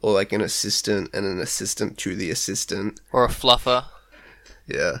or like an assistant and an assistant to the assistant Or a fluffer.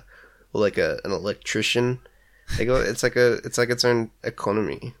 Yeah, or like an electrician. It's like its own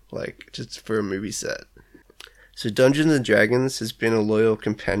economy, like just for a movie set. So Dungeons & Dragons has been a loyal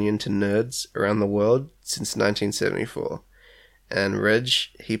companion to nerds around the world since 1974. And Reg,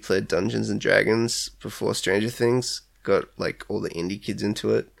 he played Dungeons & Dragons before Stranger Things, got like all the indie kids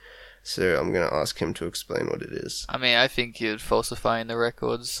into it. So I'm going to ask him to explain what it is. I mean, I think you're falsifying the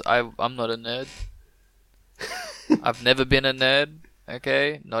records. I'm not a nerd. I've never been a nerd,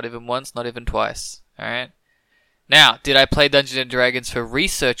 okay? Not even once, not even twice, alright? Now, did I play Dungeons & Dragons for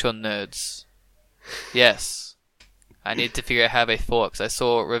research on nerds? Yes. I need to figure out how they thought, because I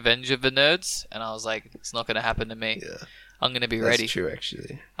saw Revenge of the Nerds, and I was like, it's not going to happen to me. Yeah. I'm going to be ready. That's true,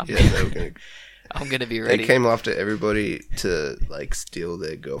 actually. I'm going to be ready. They came after everybody to, like, steal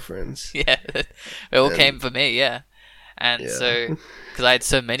their girlfriends. Yeah, they all came for me, yeah. And so, because I had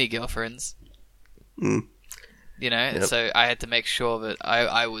so many girlfriends, you know, and so I had to make sure that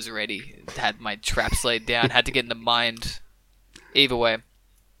I was ready, had my traps laid down, had to get in the mind. Either way,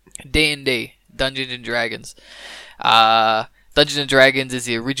 D&D, Dungeons & Dragons. Dungeons & Dragons is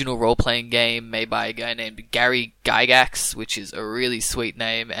the original role-playing game made by a guy named Gary Gygax, which is a really sweet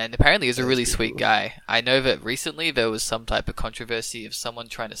name, and apparently is a really sweet guy. I know that recently there was some type of controversy of someone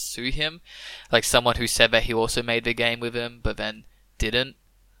trying to sue him, like someone who said that he also made the game with him, but then didn't,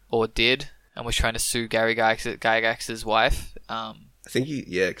 or did, and was trying to sue Gary Gygax's wife. I think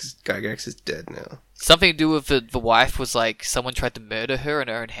because Gygax is dead now. Something to do with the wife was like someone tried to murder her in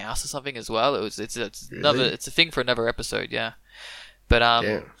her own house or something as well. It's a thing for another episode, yeah.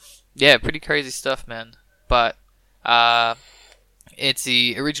 But yeah, pretty crazy stuff, man. But it's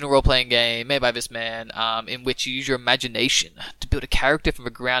the original role playing game made by this man, in which you use your imagination to build a character from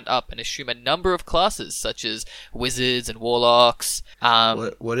the ground up and assume a number of classes such as wizards and warlocks.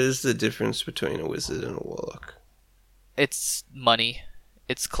 What is the difference between a wizard and a warlock? It's money.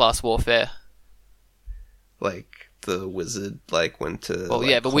 It's class warfare. Like the wizard, like went to the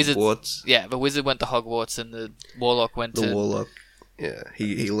Hogwarts. The wizard went to Hogwarts, and the warlock went to. The warlock, yeah,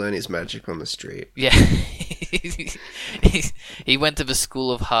 he learned his magic on the street. Yeah, he went to the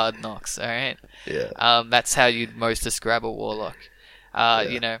school of hard knocks. All right. Yeah. That's how you'd most describe a warlock.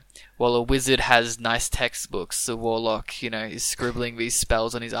 You know, while a wizard has nice textbooks, the warlock, you know, is scribbling these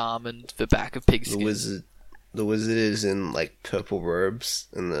spells on his arm and the back of pigskin. The wizard is in like purple robes,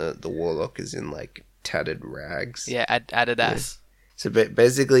 and the warlock is in like tattered rags. Yeah, Adidas. Yeah. So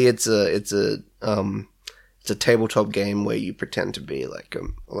basically, it's a tabletop game where you pretend to be like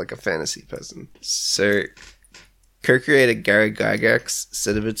a fantasy person. So, co-creator Gary Gygax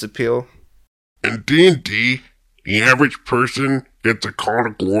said of its appeal: in D&D, the average person gets a call to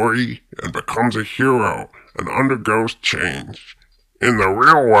glory and becomes a hero and undergoes change. In the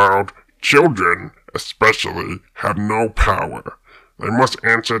real world, children, especially, have no power. They must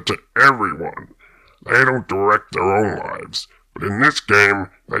answer to everyone. They don't direct their own lives, but in this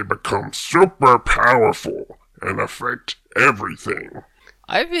game, they become super powerful and affect everything.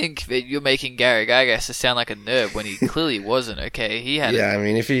 I think that you're making Gary Gygax to sound like a nerd when he clearly wasn't. Okay, he had. Yeah, I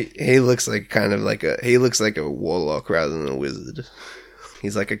mean, if he looks like he looks like a warlock rather than a wizard.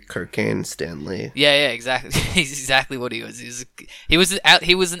 He's like a cocaine Stanley. Yeah, exactly. He's exactly what he was. He was an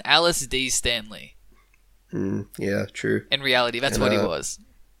LSD Stanley. Yeah, true. In reality, that's what he was.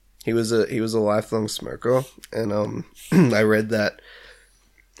 He was a lifelong smoker, and I read that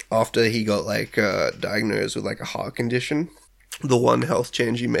after he got like diagnosed with like a heart condition, the one health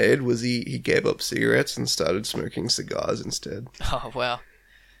change he made was he gave up cigarettes and started smoking cigars instead. Oh wow,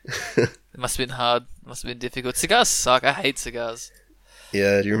 it must have been hard. It must have been difficult. Cigars suck. I hate cigars.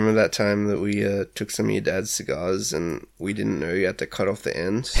 Yeah, do you remember that time that we took some of your dad's cigars and we didn't know you had to cut off the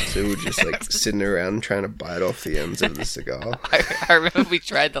ends? So we were just like sitting around trying to bite off the ends of the cigar. I remember we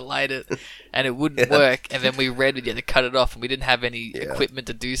tried to light it and it wouldn't work, and then we read it, you had to cut it off, and we didn't have any equipment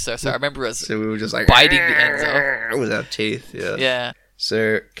to do so. So I remember us So we were just like biting the ends off. with our teeth, yeah. Yeah.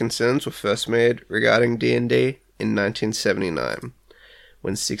 So concerns were first made regarding D&D in 1979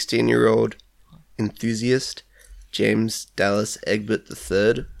 when 16-year-old enthusiast James Dallas Egbert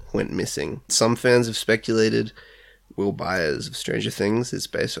III went missing. Some fans have speculated Will Byers of Stranger Things is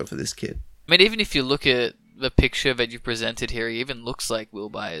based off of this kid. I mean, even if you look at the picture that you presented here, he even looks like Will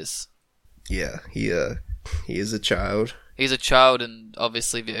Byers. Yeah, he is a child. He's a child in,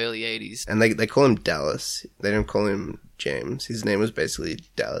 obviously, the early 80s. And they call him Dallas. They don't call him James. His name was basically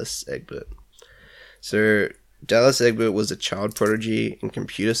Dallas Egbert. So Dallas Egbert was a child prodigy in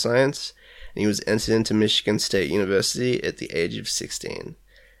computer science, and he was entered into Michigan State University at the age of 16.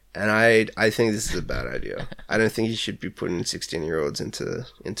 And I think this is a bad idea. I don't think you should be putting 16-year-olds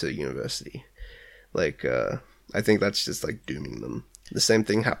into university. Like, I think that's just like dooming them. The same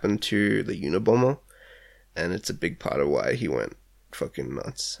thing happened to the Unabomber, and it's a big part of why he went fucking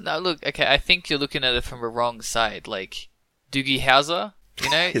nuts. No, look, okay, I think you're looking at it from the wrong side. Like, Doogie Howser, you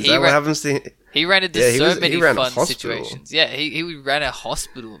know? Is that what happens to him? He ran into many he ran a fun hospital. situations. Yeah, he ran a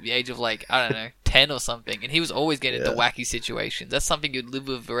hospital at the age of, like, I don't know, 10 or something. And he was always getting into wacky situations. That's something you'd live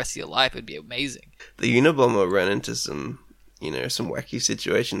with the rest of your life. It'd be amazing. The Unabomber ran into some wacky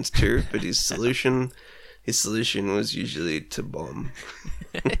situations too, but his solution was usually to bomb.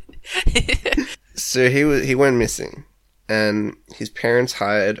 So he went missing, and his parents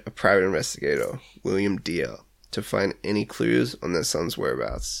hired a private investigator, William Deere, to find any clues on their son's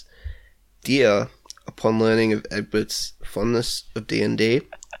whereabouts. Deere, upon learning of Egbert's fondness of D&D,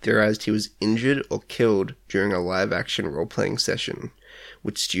 theorized he was injured or killed during a live-action role-playing session,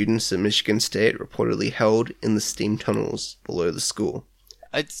 which students at Michigan State reportedly held in the steam tunnels below the school.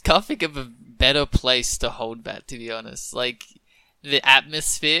 I can't think of a better place to hold that, to be honest. Like, the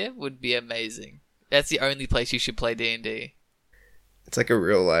atmosphere would be amazing. That's the only place you should play D&D. It's like a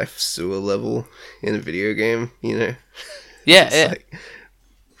real-life sewer level in a video game, you know? Yeah, It's yeah. like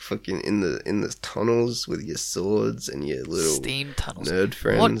fucking in the tunnels with your swords and your little Steam tunnels. nerd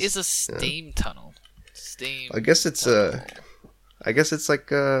friends. What is a steam tunnel? Steam. I guess it's like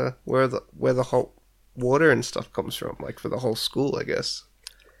where the hot water and stuff comes from, like for the whole school, I guess.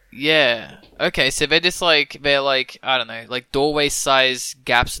 Yeah. Okay, so they're like, I don't know, like doorway size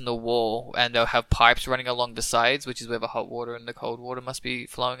gaps in the wall, and they'll have pipes running along the sides, which is where the hot water and the cold water must be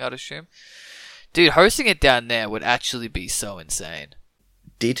flowing, I'd assume. Dude, hosting it down there would actually be so insane.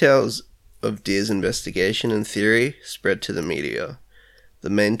 Details of Deere's investigation and theory spread to the media. The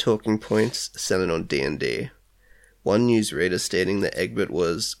main talking points centered on D&D. One newsreader stating that Egbert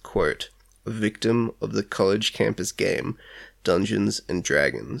was, quote, a victim of the college campus game Dungeons and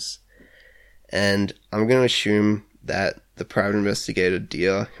Dragons. And I'm going to assume that the private investigator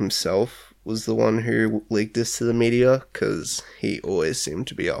Deere himself was the one who leaked this to the media, because he always seemed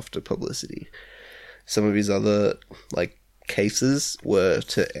to be after publicity. Some of his other, cases were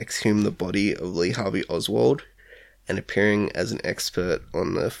to exhume the body of Lee Harvey Oswald and appearing as an expert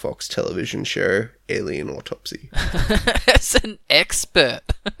on the Fox television show Alien Autopsy. As an expert.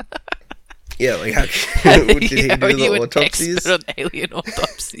 Yeah, like how did he do the autopsies? Expert on alien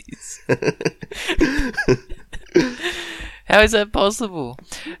autopsies. How is that possible,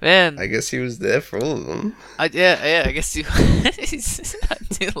 man? I guess he was there for all of them. I guess you. I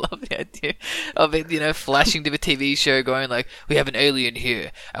do love the idea of it, flashing to the TV show, going like, "We have an alien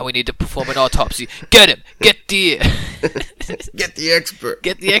here, and we need to perform an autopsy. Get him, get Deere, get the expert,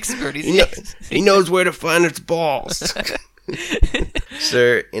 get the expert. He knows where to find its balls."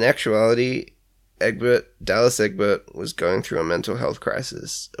 So, in actuality, Dallas Egbert was going through a mental health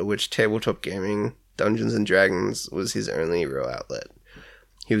crisis, of which tabletop gaming, Dungeons and Dragons, was his only real outlet.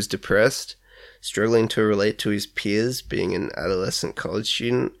 He was depressed, struggling to relate to his peers being an adolescent college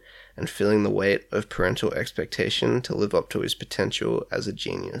student, and feeling the weight of parental expectation to live up to his potential as a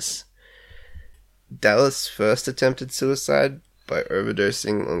genius. Dallas first attempted suicide by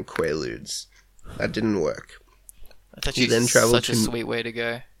overdosing on Quaaludes. That didn't work. That's He then traveled such a sweet way to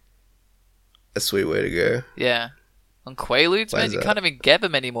go. A sweet way to go. Yeah. On Quaaludes, Why man, is you that? can't even get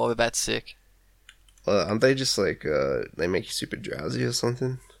them anymore, but that's sick. Well, aren't they just they make you super drowsy or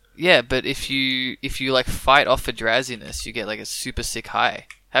something? Yeah, but if you fight off the drowsiness, you get like a super sick high.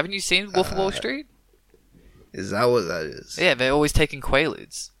 Haven't you seen Wolf of Wall Street? Is that what that is? Yeah, they're always taking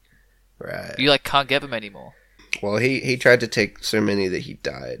Quaaludes. Right. You can't get them anymore. Well, he tried to take so many that he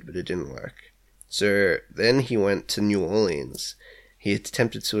died, but it didn't work. So then he went to New Orleans. He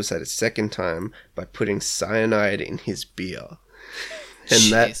attempted suicide a second time by putting cyanide in his beer.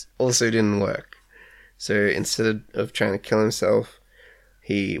 And that also didn't work. So instead of trying to kill himself,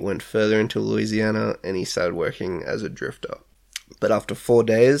 he went further into Louisiana and he started working as a drifter. But after 4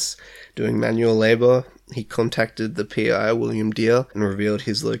 days doing manual labor, he contacted the PI, William Deere, and revealed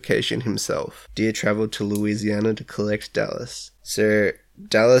his location himself. Deere traveled to Louisiana to collect Dallas. So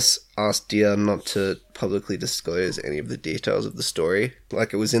Dallas asked Deere not to publicly disclose any of the details of the story.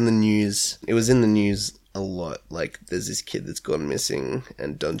 Like, it was in the news. It was in the news a lot. Like, there's this kid that's gone missing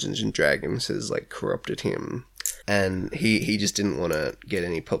and Dungeons and Dragons has, like, corrupted him. And he just didn't want to get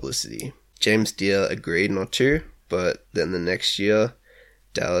any publicity. James Deere agreed not to, but then the next year,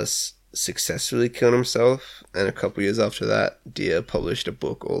 Dallas successfully killed himself, and a couple years after that, Deere published a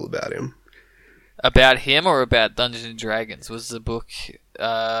book all about him. About him or about Dungeons and Dragons? Was the book...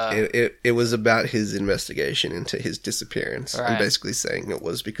 It was about his investigation into his disappearance, right. and basically saying it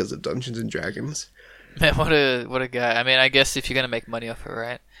was because of Dungeons and Dragons. Man, what a guy. I mean, I guess if you're going to make money off it,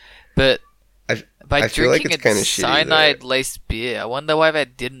 right? But by feel like drinking it's kinda a shitty, cyanide-laced beer, I wonder why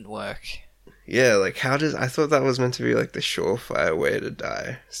that didn't work. Yeah, like, I thought that was meant to be, like, the surefire way to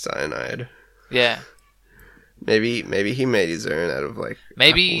die. Cyanide. Yeah. Maybe he made his own out of, like,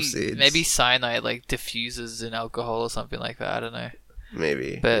 apple seeds. Maybe cyanide, like, diffuses in alcohol or something like that. I don't know.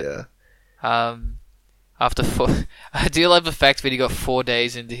 Maybe, but, yeah. After 4... I do love the fact that he got 4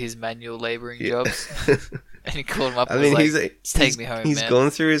 days into his manual labouring jobs. And he called him up and was like, take me home, He's man. gone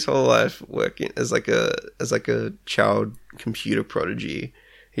through his whole life working as like a child computer prodigy.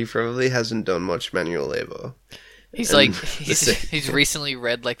 He probably hasn't done much manual labor. He's like, he's recently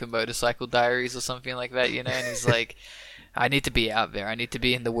read like the Motorcycle Diaries or something like that, you know, and he's like, I need to be out there. I need to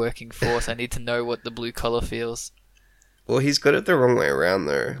be in the working force. I need to know what the blue collar feels. Well, he's got it the wrong way around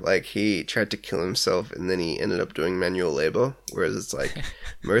though. Like, he tried to kill himself and then he ended up doing manual labor. Whereas it's like,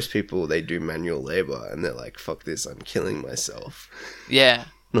 most people, they do manual labor and they're like, fuck this, I'm killing myself. Yeah.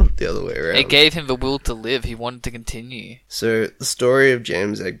 Not the other way around. It gave him the will to live. He wanted to continue. So, the story of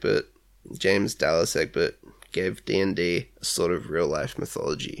James Dallas Egbert, gave D&D a sort of real-life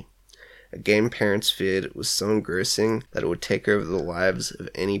mythology. A game parents feared it was so engrossing that it would take over the lives of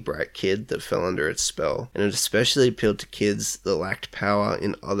any bright kid that fell under its spell, and it especially appealed to kids that lacked power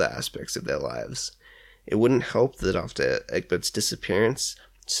in other aspects of their lives. It wouldn't help that after Egbert's disappearance,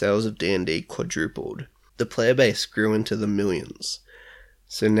 sales of D&D quadrupled. The player base grew into the millions.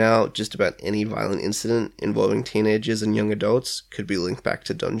 So now, just about any violent incident involving teenagers and young adults could be linked back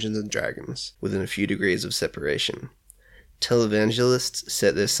to Dungeons and Dragons, within a few degrees of separation. Televangelists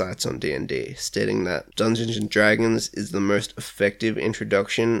set their sights on D&D, stating that Dungeons and Dragons is the most effective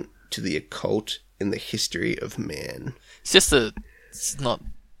introduction to the occult in the history of man. It's not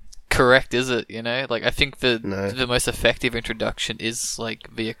correct, is it? You know, like, I think the most effective introduction is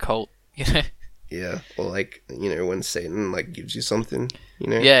like the occult, you know? Yeah, or like, you know, when Satan like gives you something, you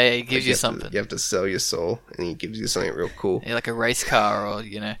know? Yeah, he gives you something. You have to sell your soul, and he gives you something real cool. Yeah, like a race car, or,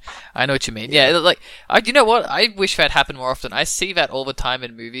 you know, I know what you mean. Yeah, like, you know what? I wish that happened more often. I see that all the time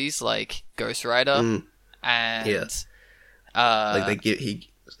in movies, like Ghost Rider, and like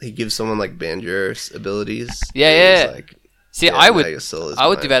he gives someone like Banjo's abilities. Yeah. Like, see, I would do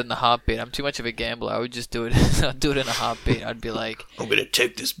mine. that in a heartbeat. I'm too much of a gambler. I would just do it. I'd do it in a heartbeat. I'd be like, I'm gonna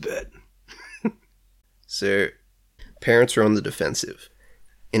take this bet. So, parents were on the defensive.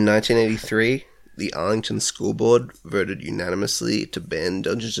 In 1983, the Arlington School Board voted unanimously to ban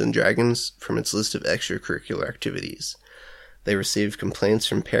Dungeons & Dragons from its list of extracurricular activities. They received complaints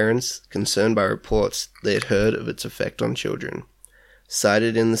from parents concerned by reports they had heard of its effect on children.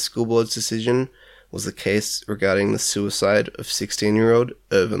 Cited in the school board's decision was the case regarding the suicide of 16-year-old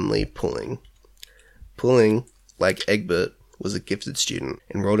Irvin Lee Pulling. Pulling, like Egbert, was a gifted student,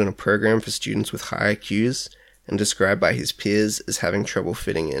 enrolled in a program for students with high IQs, and described by his peers as having trouble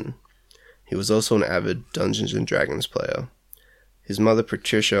fitting in. He was also an avid Dungeons & Dragons player. His mother,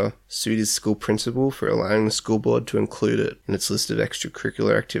 Patricia, sued his school principal for allowing the school board to include it in its list of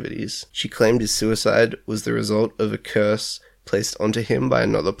extracurricular activities. She claimed his suicide was the result of a curse placed onto him by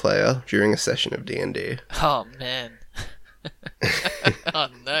another player during a session of D&D. oh man, oh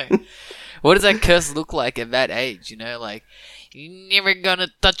no. What does that curse look like at that age, you know? Like, you're never gonna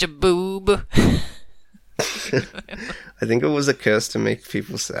touch a boob. I think it was a curse to make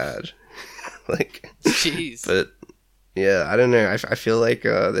people sad. Like, jeez. But, yeah, I don't know. I feel like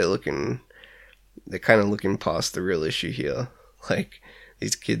they're kind of looking past the real issue here. Like,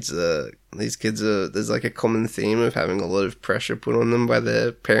 these kids there's like a common theme of having a lot of pressure put on them by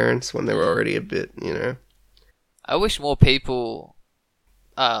their parents when they were already a bit, you know. I wish more people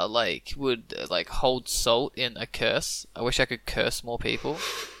would hold salt in a curse. I wish I could curse more people.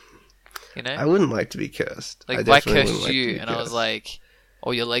 You know? I wouldn't like to be cursed. Like, I if I definitely wouldn't cursed like to you be and I was cursed. like,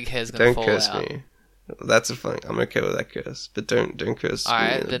 oh, your leg hair's gonna Don't fall curse out. me. That's a fun. I'm okay with that curse, but don't curse me.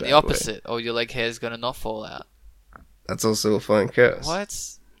 Alright, in a then bad the way. opposite. Oh, your leg hair's gonna not fall out. That's also a fine curse. What?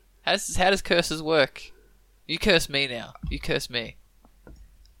 How does curses work? You curse me now. You curse me.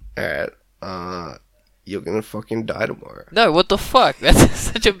 Alright, you're gonna fucking die tomorrow. No, what the fuck? That's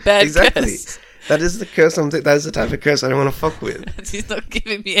such a bad Exactly. curse. That is the curse. That is the type of curse I don't want to fuck with. He's not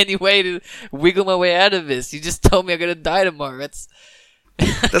giving me any way to wiggle my way out of this. You just told me I'm gonna die tomorrow.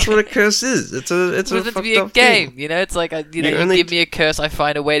 That's what a curse is. It's a It's meant to fucked be a up game, thing. you know. It's like You you only give me a curse, I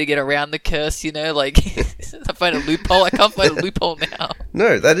find a way to get around the curse. You know, like I find a loophole. I can't find a loophole now.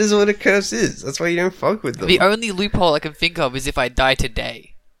 No, that is what a curse is. That's why you don't fuck with them. The only loophole I can think of is if I die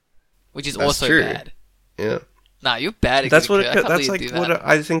today, which is That's also true. bad. Yeah. Nah, you're bad. At That's giving what a curse. I curse. can't That's believe like you do what that.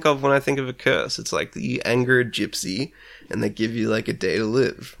 I think of when I think of a curse. It's like you anger a gypsy, and they give you like a day to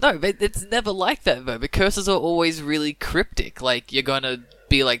live. No, but it's never like that though. But curses are always really cryptic. Like you're gonna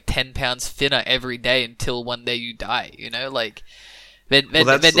be like 10 pounds thinner every day until one day you die. You know, like they're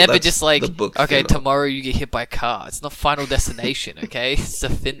never that's just like, the book okay, thinner. tomorrow you get hit by a car. It's not Final Destination. Okay, it's a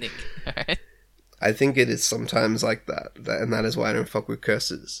thinning. Alright. I think it is sometimes like that, and that is why I don't fuck with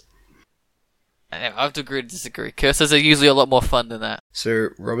curses. I have to agree to disagree. Curses are usually a lot more fun than that. So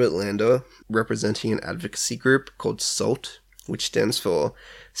Robert Lander, representing an advocacy group called SALT, which stands for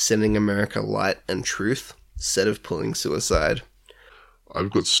Sending America Light and Truth, said of pulling suicide.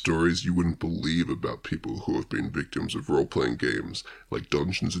 I've got stories you wouldn't believe about people who have been victims of role-playing games like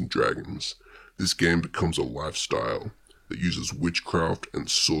Dungeons and Dragons. This game becomes a lifestyle that uses witchcraft and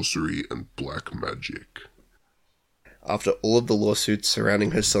sorcery and black magic. After all of the lawsuits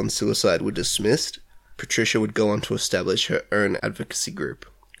surrounding her son's suicide were dismissed, Patricia would go on to establish her own advocacy group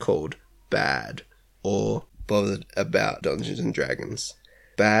called BAD, or Bothered About Dungeons and Dragons.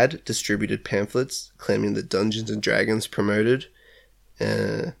 BAD distributed pamphlets claiming that Dungeons and Dragons promoted...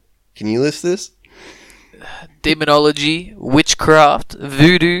 can you list this? Demonology, witchcraft,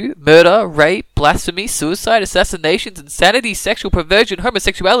 voodoo, murder, rape, blasphemy, suicide, assassinations, insanity, sexual perversion,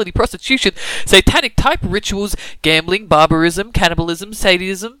 homosexuality, prostitution, satanic type rituals, gambling, barbarism, cannibalism,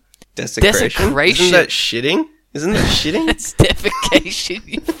 sadism. Desecration? Desecration. Isn't that shitting? Isn't that shitting? It's defecation,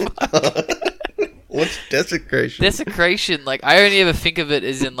 you fuck. What's desecration? Desecration, like, I only ever think of it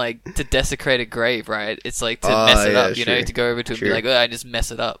as in, like, to desecrate a grave, right? It's like to mess it yeah, up, you know, sure. to go over to it and be Sure. like, oh, I just mess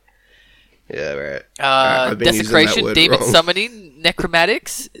it up. Yeah, right. I've been using that Desecration, word demon wrong. summoning,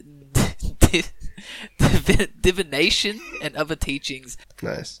 necromatics, divination, and other teachings.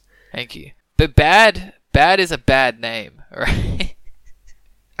 Nice. Thank you. But bad is a bad name, right?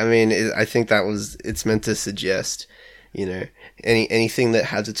 I mean, I think it's meant to suggest, you know, anything that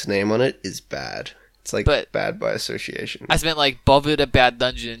has its name on it is bad. It's like But- bad by association. I meant like bothered about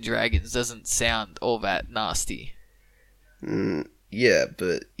Dungeons and Dragons doesn't sound all that nasty. Yeah,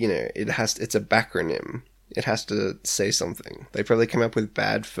 but, you know, it's a backronym. It has to say something. They probably came up with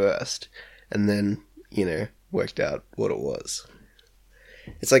bad first, and then, you know, worked out what it was.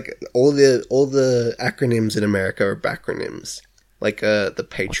 It's like all the acronyms in America are backronyms. Like the What's a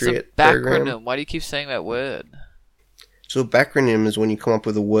Patriot backronym? program. Why do you keep saying that word? So a backronym is when you come up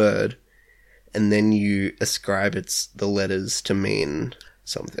with a word, and then you ascribe the letters to mean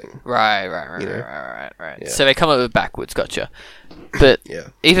something. Right. You know? Right. Yeah. So they come up with backwards, gotcha. But Yeah.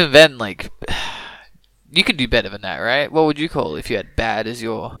 even then, like, you can do better than that, right? What would you call it if you had bad as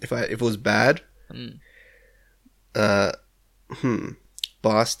your... If it was bad, Mm.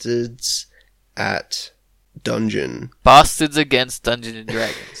 bastards at dungeon. Bastards against Dungeons and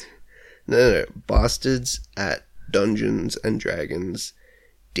Dragons. No, bastards at Dungeons and Dragons,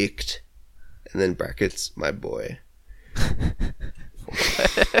 dicked, and then brackets, my boy.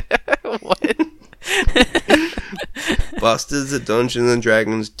 What? Bastards at Dungeons and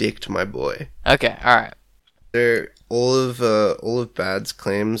Dragons, dicked, my boy. Okay, alright. So all of Bad's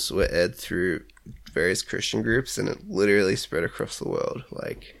claims were aired through various Christian groups, and it literally spread across the world.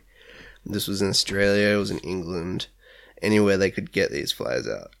 Like, this was in Australia, it was in England, anywhere they could get these flyers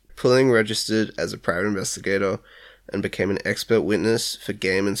out. Pulling registered as a private investigator and became an expert witness for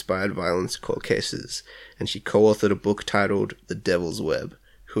game-inspired violence court cases, and she co-authored a book titled The Devil's Web,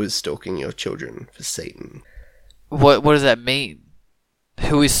 Who is Stalking Your Children for Satan. What does that mean?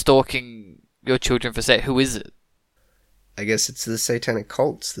 Who is stalking your children for Satan? Who is it? I guess it's the satanic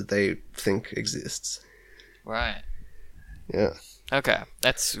cults that they think exists. Right. Yeah. Okay,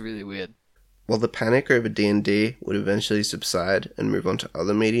 that's really weird. While the panic over D&D would eventually subside and move on to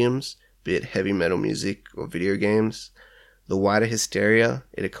other mediums, be it heavy metal music or video games, the wider hysteria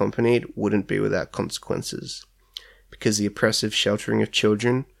it accompanied wouldn't be without consequences, because the oppressive sheltering of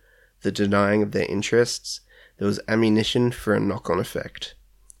children, the denying of their interests, there was ammunition for a knock-on effect,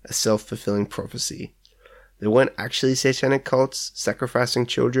 a self-fulfilling prophecy. There weren't actually satanic cults sacrificing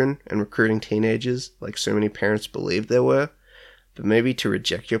children and recruiting teenagers like so many parents believed there were, but maybe to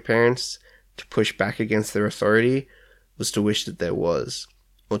reject your parents, to push back against their authority, was to wish that there was,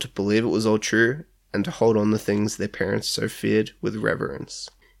 or to believe it was all true, and to hold on to things their parents so feared with reverence.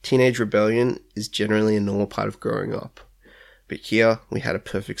 Teenage rebellion is generally a normal part of growing up, but here we had a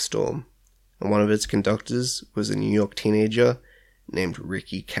perfect storm, and one of its conductors was a New York teenager named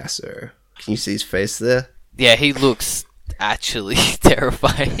Ricky Casso. Can you see his face there? Yeah, he looks actually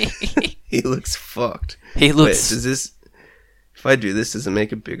terrifying. He looks fucked. He looks... Wait, does this... If I do this, does it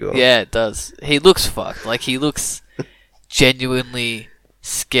make it bigger? Yeah, it does. He looks fucked. Like, he looks genuinely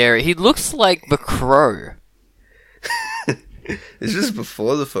scary. He looks like the Crow. This is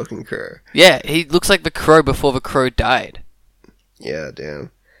before the fucking Crow. Yeah, he looks like the Crow before the Crow died. Yeah,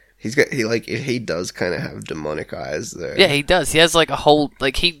 damn. He does kind of have demonic eyes though. Yeah, he does. He has like a whole,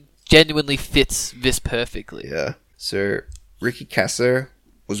 like, he genuinely fits this perfectly. Yeah. So, Ricky Casso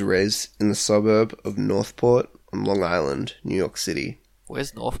was raised in the suburb of Northport on Long Island, New York City.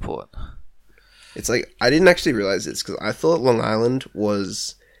 Where's Northport? It's like, I didn't actually realize this because I thought Long Island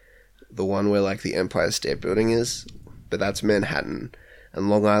was the one where like the Empire State Building is, but that's Manhattan, and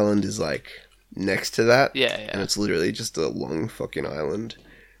Long Island is like next to that. Yeah. And it's literally just a long fucking island.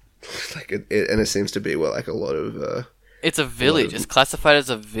 Like and it seems to be where like a lot of It's a village. It's classified as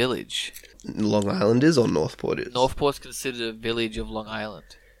a village. Long Island is or Northport is. Northport's considered a village of Long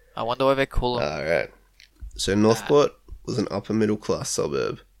Island. I wonder why they call it. Alright. So Northport was an upper middle class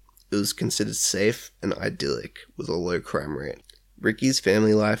suburb. It was considered safe and idyllic with a low crime rate. Ricky's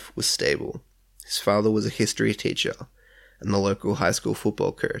family life was stable. His father was a history teacher and the local high school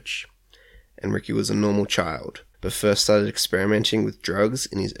football coach. And Ricky was a normal child, but first started experimenting with drugs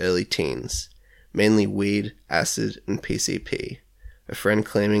in his early teens, mainly weed, acid, and PCP, a friend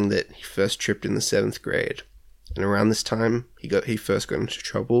claiming that he first tripped in the 7th grade. And around this time, he first got into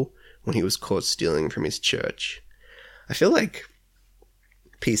trouble when he was caught stealing from his church. I feel like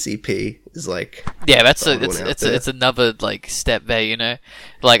PCP is like... Yeah, it's another like step there, you know?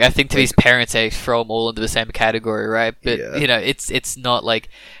 Like, I think to these parents, they throw them all into the same category, right? But, Yeah. you know, it's not like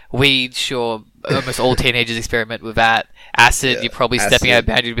weed, sure, almost all teenagers experiment with that. Acid, Yeah, you're probably acid. stepping out of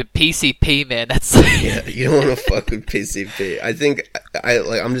boundaries, but PCP, man, that's... Yeah, you don't want to fuck with PCP. I think,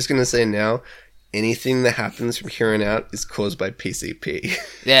 I'm just going to say now, anything that happens from here on out is caused by PCP.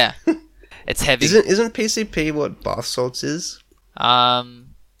 Yeah. It's heavy. Isn't PCP what bath salts is?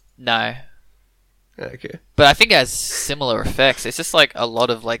 No. Okay. But I think it has similar effects. It's just like a lot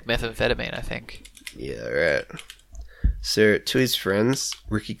of like methamphetamine, I think. Yeah, right. So, to his friends,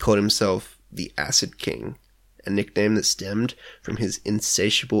 Ricky called himself the Acid King, a nickname that stemmed from his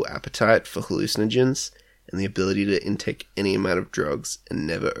insatiable appetite for hallucinogens and the ability to intake any amount of drugs and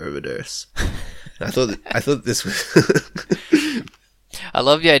never overdose. And I thought this was... I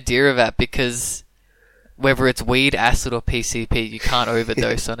love the idea of that because whether it's weed, acid, or PCP, you can't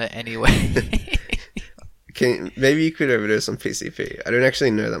overdose on it anyway. Maybe you could overdose on PCP. I don't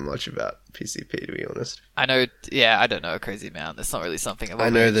actually know that much about PCP, to be honest. I know, I don't know a crazy amount. That's not really something I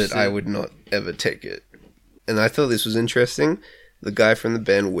know that I would not ever take it. And I thought this was interesting. The guy from the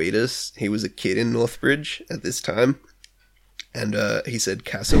band Wheatus, he was a kid in Northbridge at this time. And he said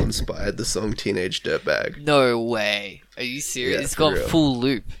Casso inspired the song Teenage Dirtbag. No way. Are you serious? Yeah, It's for gone real. full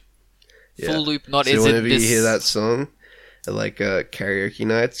loop. Yeah. Full loop, not so is whenever it this... you hear that song at like karaoke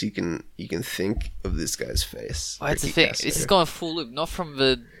nights, you can think of this guy's face. Oh, that's the Ricky thing. Casso. This is going full loop, not from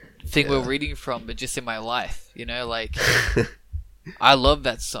the thing Yeah. we're reading from, but just in my life. You know, like, I love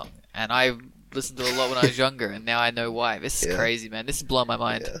that song, and I listened to it a lot when I was younger, and now I know why. This is Yeah. crazy, man. This is blowing my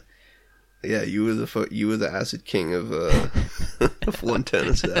mind. Yeah, you were the Acid King of of One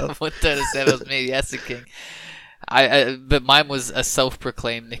Turner South. One Turner South was me, the Acid King. But mine was a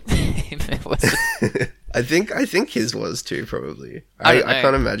self-proclaimed nickname. It wasn't- I think his was too, probably. I don't I know.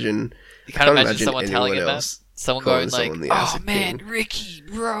 can't imagine. You can't imagine someone telling anyone him that. else Someone calling going like, someone the "Oh Acid man, King. Ricky,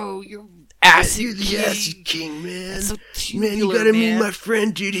 bro, you're Acid You're the King. Acid King, man. That's so Man, you tubular, gotta meet man." my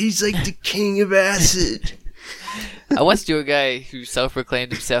friend, dude. He's like the king of acid. I once knew a guy who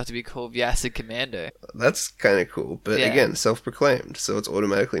self-proclaimed himself to be called the Acid Commando. That's kind of cool, but Yeah. again, self-proclaimed, so it's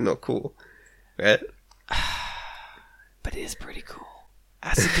automatically not cool, right? But it is pretty cool.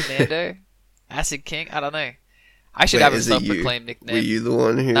 Acid Commando? Acid King? I don't know. I should Wait, have a is it you? self-proclaimed nickname. Were you the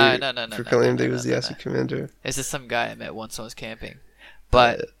one who No, proclaimed no, he was the no. Acid Commander? This is some guy I met once when I was camping.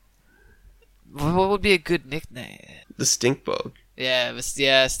 But What would be a good nickname? The stink bug. Yeah,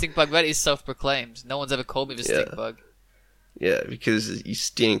 stink bug. That is self-proclaimed. No one's ever called me the stink bug. Yeah, because you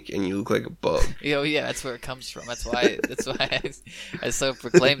stink and you look like a bug. Yeah, that's where it comes from. That's why I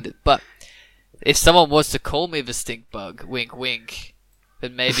self-proclaimed it. But if someone was to call me the stink bug, wink, wink,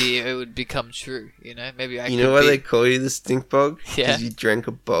 then maybe it would become true. You know, maybe I. You know why they call you the stink bug? Yeah. Because you drank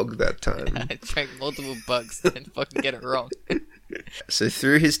a bug that time. I drank multiple bugs and fucking get it wrong. So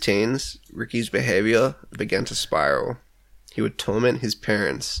through his teens, Ricky's behavior began to spiral. He would torment his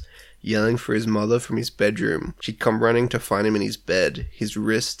parents, yelling for his mother from his bedroom. She'd come running to find him in his bed, his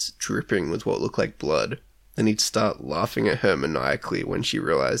wrists dripping with what looked like blood. Then he'd start laughing at her maniacally when she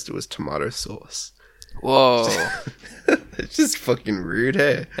realized it was tomato sauce. Whoa. It's just fucking rude,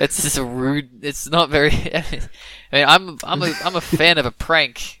 hey? It's just a rude. It's not very. I mean, I'm a fan of a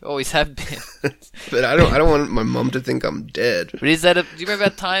prank. Always have been. But I don't want my mum to think I'm dead. But is that? Do you remember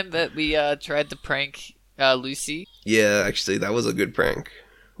that time that we tried to prank Lucy? Yeah, actually, that was a good prank.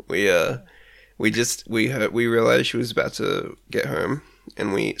 We realized she was about to get home,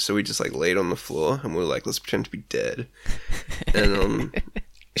 and we just like laid on the floor, and we were like, let's pretend to be dead. And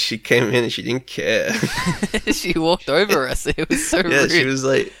she came in and she didn't care. She walked over us. It was so rude. Yeah,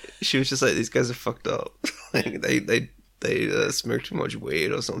 she was just like, these guys are fucked up. Like they smoked too much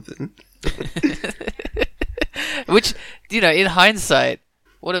weed or something. Which, in hindsight,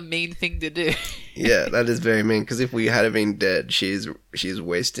 what a mean thing to do. Yeah, that is very mean. Because if we had been dead, she's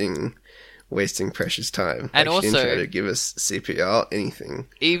wasting precious time. And like, she didn't also, try to give us CPR, anything.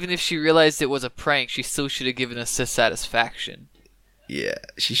 Even if she realized it was a prank, she still should have given us the satisfaction. Yeah,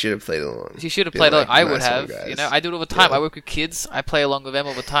 she should have played along. She should have played along. I would nice have. guys. I do it all the time. Yeah. I work with kids. I play along with them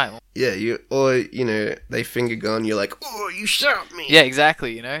all the time. Yeah, they finger gun. You're like, oh, you shot me. Yeah,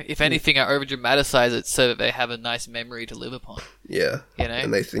 exactly. If anything, I over dramatize it so that they have a nice memory to live upon. Yeah.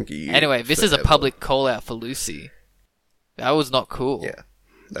 And they think of you. Anyway, this is a forever. public call out for Lucy. That was not cool. Yeah,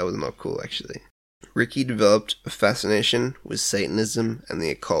 that was not cool, actually. Ricky developed a fascination with Satanism and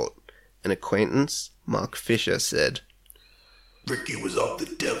the occult. An acquaintance, Mark Fisher, said, Ricky was of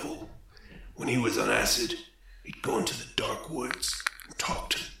the devil. When he was on acid, he'd go into the dark woods and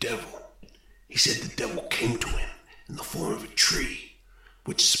talk to the devil. He said the devil came to him in the form of a tree,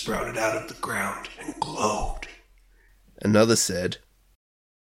 which sprouted out of the ground and glowed. Another said,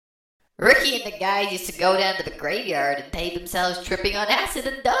 Ricky and the guys used to go down to the graveyard and tape themselves tripping on acid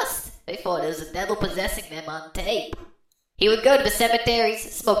and dust. They thought it was the devil possessing them on tape. He would go to the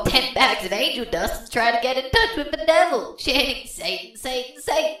cemeteries, smoke 10 bags of angel dust, and try to get in touch with the devil, chanting Satan, Satan,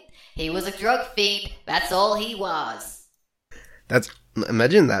 Satan. He was a drug fiend. That's all he was.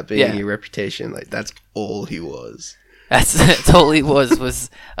 Imagine that being Yeah. your reputation. Like, that's all he was. That's all he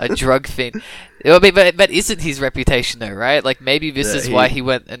was a drug fiend. I mean, but isn't his reputation though, right? Like maybe this is why he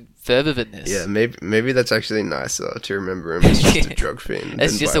went and further than this. Yeah, maybe that's actually nicer to remember him as just a drug fiend.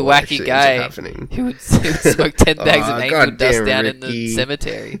 It's than just by a what wacky actually guy is happening. who would smoke 10 bags of angel goddamn, dust down in the Ricky.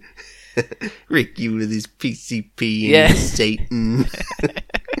 cemetery. Ricky with his PCP Yeah. and Satan.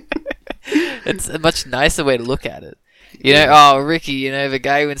 It's a much nicer way to look at it. Ricky, the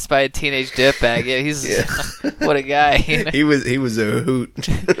guy who inspired Teenage Dirtbag. Yeah, he's what a guy. He was a hoot.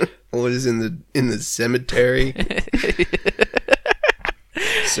 Was in the cemetery.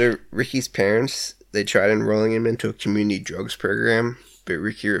 So Ricky's parents, they tried enrolling him into a community drugs program, but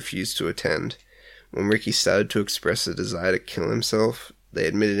Ricky refused to attend. When Ricky started to express a desire to kill himself, they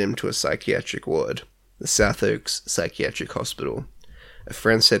admitted him to a psychiatric ward, the South Oaks Psychiatric Hospital. A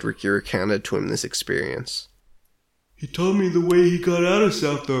friend said Ricky recounted to him this experience. He told me the way he got out of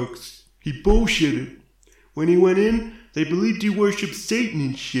South Oaks. He bullshitted. When he went in, they believed he worshipped Satan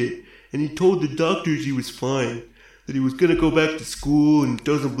and shit, and he told the doctors he was fine, that he was gonna go back to school and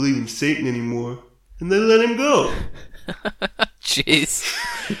doesn't believe in Satan anymore, and they let him go. Jeez.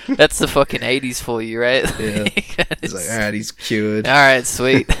 That's the fucking 80s for you, right? Yeah. He's like, alright, he's cured. Alright,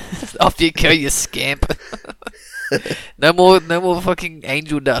 sweet. Off you go, you scamp. No more fucking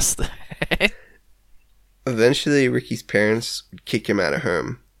angel dust. Eventually, Ricky's parents would kick him out of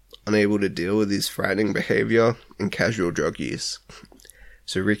home, unable to deal with his frightening behavior and casual drug use.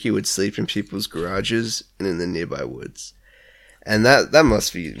 So Ricky would sleep in people's garages and in the nearby woods. And that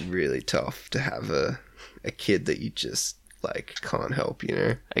must be really tough to have a kid that you just, can't help,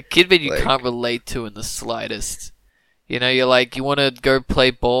 A kid that you Like- can't relate to in the slightest. You're like, you want to go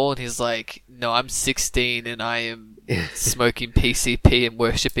play ball? And he's like, no, I'm 16 and I am smoking PCP and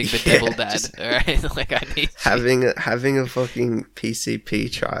worshipping the Yeah, devil dad. Alright? Like, I need you. Having a fucking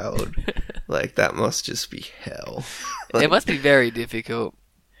PCP child, that must just be hell. It must be very difficult.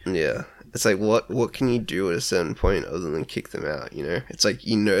 Yeah. It's like, what can you do at a certain point other than kick them out, you know? It's like,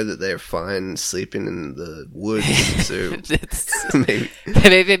 you know that they're fine sleeping in the woods, so maybe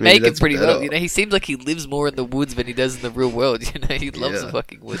they make it that's pretty better. well. You know, he seems like he lives more in the woods than he does in the real world. You know, he loves the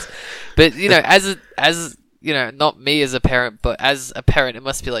fucking woods. But, you know, as you know, not me as a parent, but as a parent, it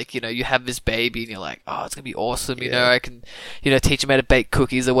must be like, you know, you have this baby and you're like, oh, it's going to be awesome. You know, I can, you know, teach him how to bake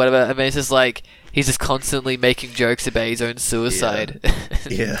cookies or whatever. I mean, it's just like, he's just constantly making jokes about his own suicide.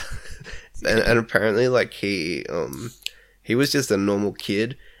 Yeah. And apparently, like, he was just a normal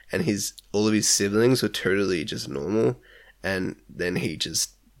kid, and all of his siblings were totally just normal, and then he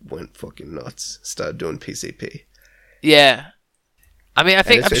just went fucking nuts, started doing PCP. Yeah. I mean, I'm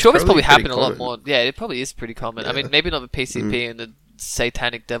sure it's probably happened a lot common. more. Yeah, it probably is pretty common. I mean, maybe not the PCP and the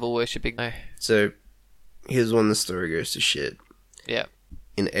satanic devil worshipping. No. So, here's when the story goes to shit. Yeah.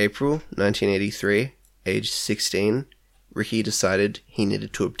 In April 1983, age 16, Ricky decided he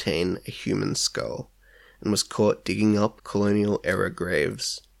needed to obtain a human skull, and was caught digging up colonial-era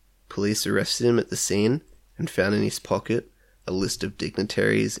graves. Police arrested him at the scene, and found in his pocket a list of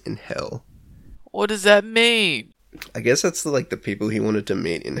dignitaries in hell. What does that mean? I guess that's the people he wanted to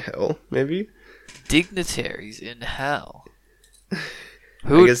meet in hell, maybe? Dignitaries in hell.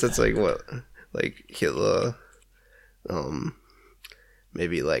 I guess that's what? Like Hitler,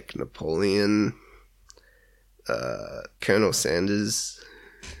 maybe like Napoleon, Colonel Sanders.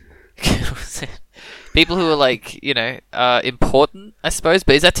 People who are like, you know, important, I suppose.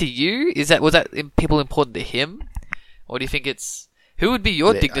 But is that to you? Was that people important to him? Or do you think it's... Who would be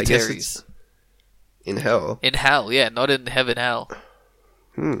your dignitaries? In hell? In hell, yeah. Not in heaven, hell.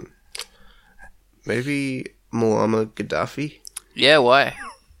 Maybe Muammar Gaddafi? Yeah, why?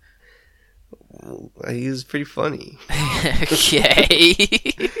 He was pretty funny.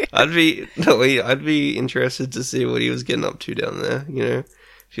 Okay. I'd be interested to see what he was getting up to down there, you know,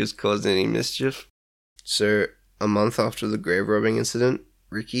 if he was causing any mischief. So, a month after the grave robbing incident,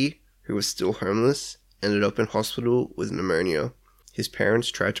 Ricky, who was still homeless, ended up in hospital with pneumonia. His parents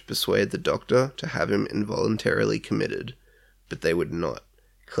tried to persuade the doctor to have him involuntarily committed, but they would not,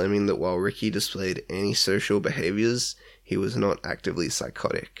 claiming that while Ricky displayed antisocial behaviors, he was not actively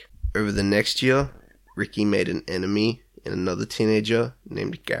psychotic. Over the next year, Ricky made an enemy in another teenager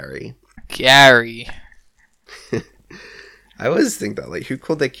named Gary. Gary. I always think that, who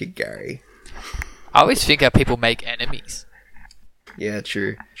called that kid Gary? I always think how people make enemies. Yeah,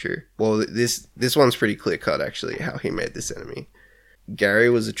 true. Well, this one's pretty clear-cut, actually, how he made this enemy. Gary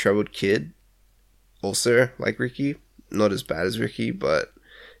was a troubled kid, also like Ricky. Not as bad as Ricky, but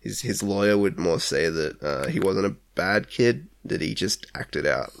his lawyer would more say that he wasn't a bad kid, that he just acted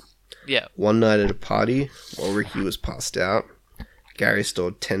out. Yeah. One night at a party, while Ricky was passed out, Gary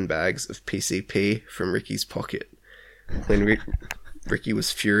stole 10 bags of PCP from Ricky's pocket. When Ricky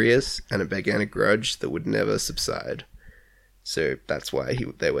was furious, and it began a grudge that would never subside. So that's why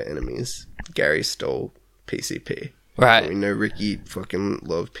they were enemies. Gary stole PCP. Right. And we know Ricky fucking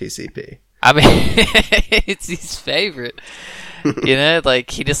loved PCP. I mean, it's his favorite. You know,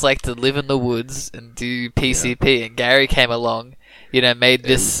 he just liked to live in the woods and do PCP. Yeah. And Gary came along, you know, made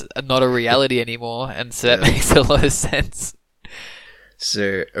this not a reality anymore. And so that makes a lot of sense.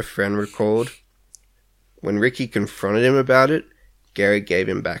 So a friend recalled, when Ricky confronted him about it, Gary gave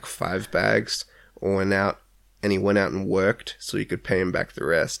him back 5 bags, he went out and worked so he could pay him back the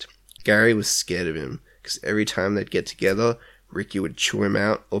rest. Gary was scared of him, because every time they'd get together, Ricky would chew him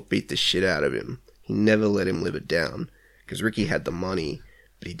out or beat the shit out of him. He never let him live it down, because Ricky had the money,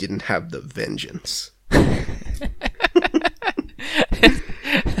 but he didn't have the vengeance.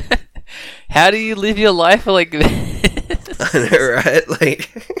 How do you live your life like this? I know, right?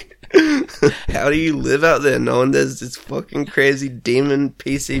 How do you live out there knowing there's this fucking crazy demon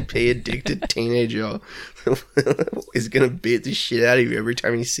PCP addicted teenager is gonna beat the shit out of you every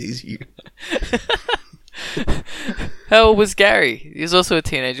time he sees you? How old was Gary? He was also a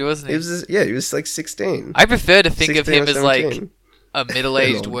teenager, wasn't he? He was 16. I prefer to think of him as 17. A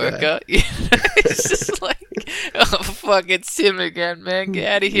middle-aged worker. It's just oh fuck, it's him again, man.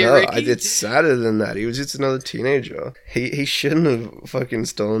 Get out of here, Ricky. It's sadder than that. He was just another teenager. He shouldn't have fucking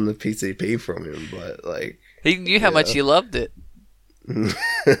stolen the PCP from him, but he knew how much he loved it.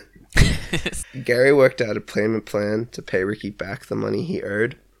 Gary worked out a payment plan to pay Ricky back the money he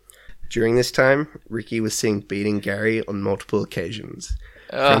owed. During this time, Ricky was seen beating Gary on multiple occasions.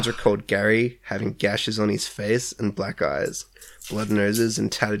 Friends recalled Gary having gashes on his face and black eyes, blood noses and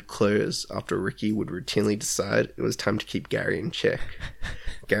tattered clothes after Ricky would routinely decide it was time to keep Gary in check.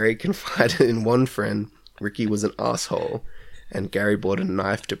 Gary confided in one friend Ricky was an asshole, and Gary bought a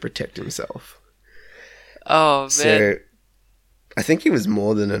knife to protect himself. Oh, man. So, I think he was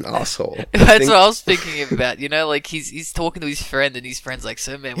more than an asshole. That's what I was thinking about. You know, like he's talking to his friend, and his friend's like,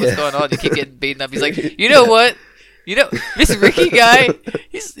 "So man, what's going on? You keep getting beaten up." He's like, "You know what? You know, this Ricky guy,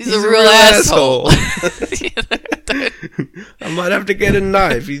 he's a real asshole." I might have to get a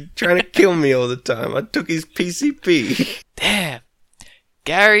knife. He's trying to kill me all the time. I took his PCP. Damn,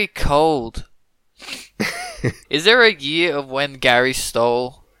 Gary Cold. Is there a year of when Gary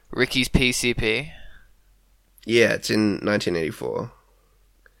stole Ricky's PCP? Yeah, it's in 1984.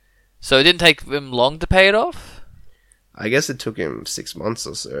 So it didn't take him long to pay it off? I guess it took him 6 months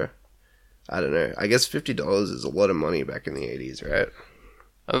or so. I don't know. I guess $50 is a lot of money back in the 80s, right?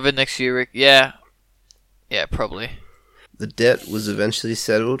 Over next year, Rick. Yeah. Yeah, probably. The debt was eventually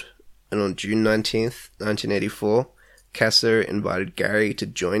settled, and on June 19th, 1984, Casso invited Gary to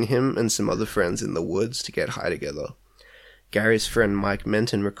join him and some other friends in the woods to get high together. Gary's friend Mike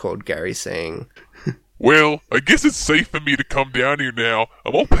Menton recalled Gary saying, "Well, I guess it's safe for me to come down here now.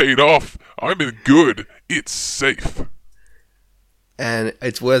 I'm all paid off. I'm in good. It's safe." And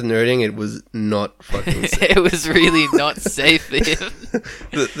it's worth noting it was not fucking safe. It was really not safe for him.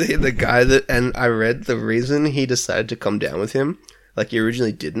 the guy that... And I read the reason he decided to come down with him. Like, he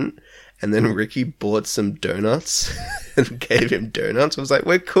originally didn't. And then Ricky bought some donuts and gave him donuts. I was like,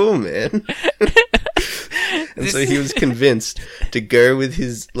 we're cool, man. And so he was convinced to go with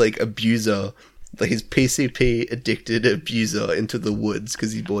his, like, abuser... Like his PCP addicted abuser into the woods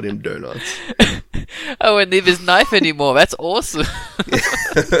because he bought him donuts. Oh, and leave his knife anymore. That's awesome.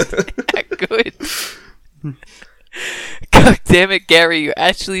 Good. God damn it, Gary! You're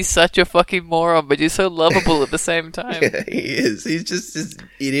actually such a fucking moron, but you're so lovable at the same time. Yeah, he is. He's just this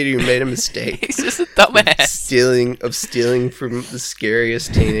idiot who made a mistake. He's just a dumbass. Stealing from the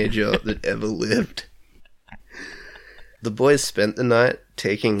scariest teenager that ever lived. The boys spent the night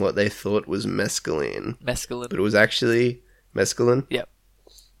taking what they thought was mescaline. Mescaline. But it was actually mescaline? Yep.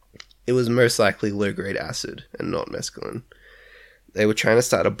 It was most likely low-grade acid and not mescaline. They were trying to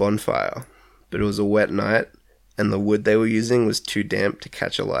start a bonfire, but it was a wet night, and the wood they were using was too damp to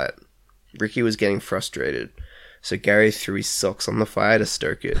catch a light. Ricky was getting frustrated, so Gary threw his socks on the fire to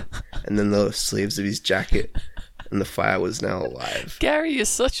stoke it, and then the sleeves of his jacket, and the fire was now alive. Gary is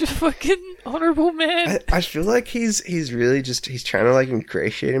such a fucking honorable man. I feel like he's really just... He's trying to, like,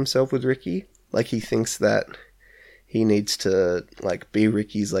 ingratiate himself with Ricky. Like, he thinks that he needs to, like, be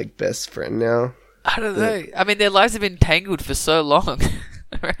Ricky's, like, best friend now. I don't know. I mean, their lives have been tangled for so long.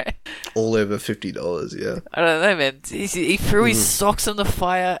 Right? All over $50, yeah. I don't know, man. He threw his socks on the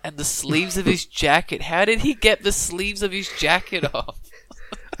fire and the sleeves of his jacket. How did he get the sleeves of his jacket off?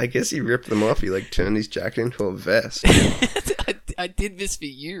 I guess he ripped them off. He, like, turned his jacket into a vest. I did this for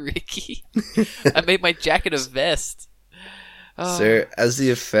you, Ricky. I made my jacket a vest. Oh. So, as the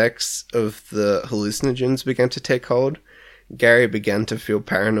effects of the hallucinogens began to take hold, Gary began to feel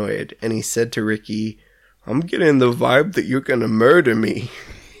paranoid, and he said to Ricky, "I'm getting the vibe that you're gonna murder me."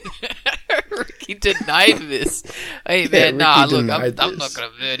 Ricky denied this. Hey, man, look, I'm not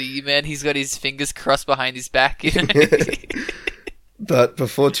gonna murder you, man. He's got his fingers crossed behind his back. You know? But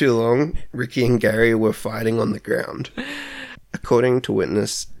before too long, Ricky and Gary were fighting on the ground. According to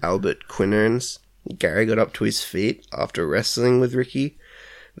witness Albert Quinnerns, Gary got up to his feet after wrestling with Ricky.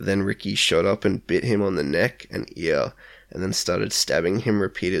 Then Ricky shot up and bit him on the neck and ear, and then started stabbing him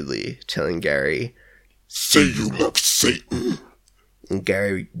repeatedly, telling Gary, "Say you love Satan." And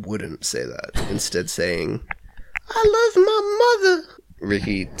Gary wouldn't say that, instead saying, "I love my mother."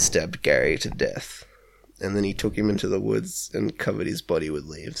 Ricky stabbed Gary to death, and then he took him into the woods and covered his body with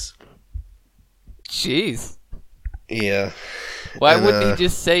leaves. Jeez. Yeah. Why wouldn't he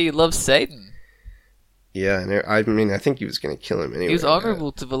just say he loves Satan? Yeah, I mean, I think he was going to kill him anyway. He was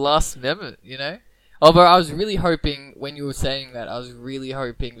honorable to the last minute, you know? Although I was really hoping, when you were saying that, I was really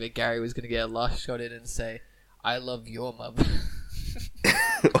hoping that Gary was going to get a last shot in and say, "I love your mother."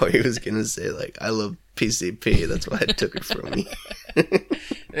 Or he was going to say, like, "I love PCP, that's why it took it from me."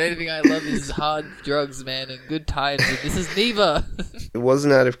 The only thing I love is hard drugs, man, and good times, and this is neither. It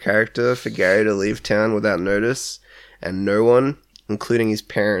wasn't out of character for Gary to leave town without notice, and no one, including his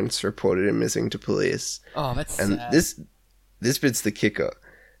parents, reported him missing to police. Oh, that's and sad. this bit's the kicker.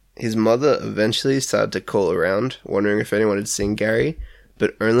 His mother eventually started to call around, wondering if anyone had seen Gary,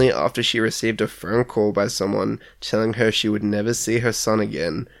 but only after she received a phone call by someone telling her she would never see her son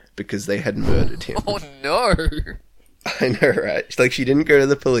again because they had murdered him. Oh, no! I know, right? Like, she didn't go to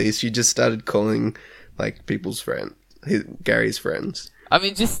the police, she just started calling, like, people's friends, Gary's friends. I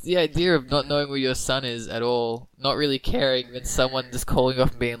mean, just the idea of not knowing where your son is at all, not really caring, then someone just calling up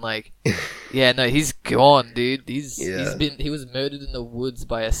and being like, "Yeah, no, he's gone, dude. He was murdered in the woods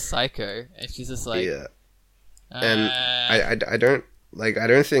by a psycho," and she's just like, Yeah. And I don't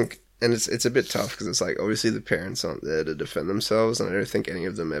think, and it's a bit tough because it's like obviously the parents aren't there to defend themselves, and I don't think any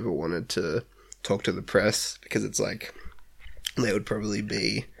of them ever wanted to talk to the press because it's like they would probably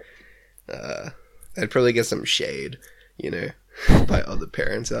be, they'd probably get some shade, by other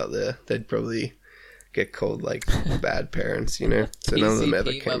parents out there. They'd probably get called like bad parents, so none of them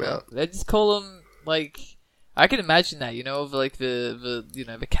ever came out. They just call them like, I can imagine that, of like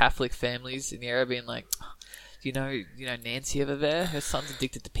the Catholic families in the area being like, Nancy over there, her son's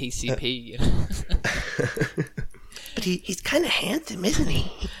addicted to PCP. But he's kind of handsome, isn't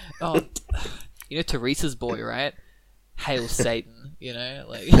he? Oh, Teresa's boy, right? Hail Satan,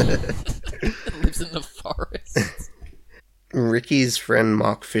 lives in the forest. Ricky's friend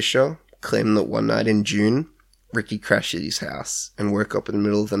Mark Fisher claimed that one night in June, Ricky crashed at his house and woke up in the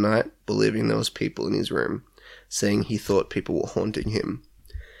middle of the night believing there was people in his room, saying he thought people were haunting him.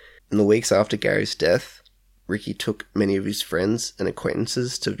 In the weeks after Gary's death, Ricky took many of his friends and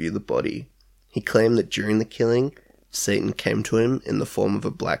acquaintances to view the body. He claimed that during the killing, Satan came to him in the form of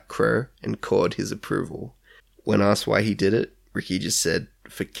a black crow and cawed his approval. When asked why he did it, Ricky just said,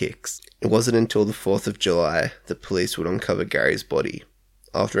 for kicks. It wasn't until the 4th of July that police would uncover Gary's body,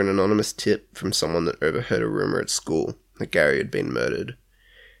 after an anonymous tip from someone that overheard a rumor at school that Gary had been murdered.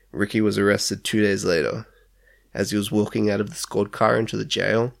 Ricky was arrested 2 days later. As he was walking out of the squad car into the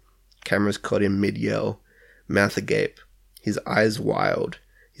jail, cameras caught him mid-yell, mouth agape, his eyes wild,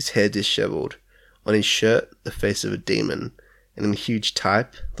 his hair disheveled, on his shirt the face of a demon, and in huge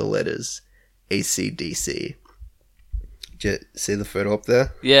type the letters ACDC. Did you see the photo up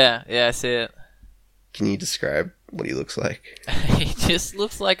there? Yeah, I see it. Can you describe what he looks like? He just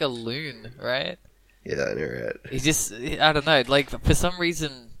looks like a loon, right? Yeah, I know, right? He just, I don't know, like, for some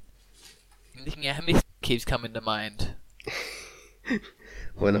reason, Hammy keeps coming to mind.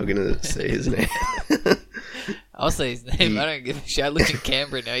 We're not gonna say his name. I'll say his name. I don't give a shit. I live in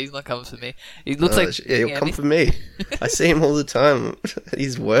Canberra now. He's not coming for me. He looks like... Yeah, he'll come for me. I see him all the time at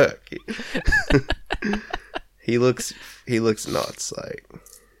his work. He looks nuts. Like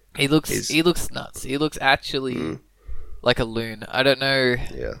he looks nuts. He looks actually like a loon. I don't know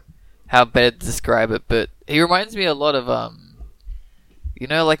how better to describe it, but he reminds me a lot of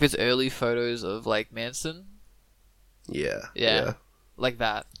like those early photos of like Manson. Yeah. Like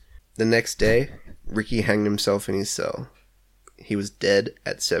that. The next day, Ricky hanged himself in his cell. He was dead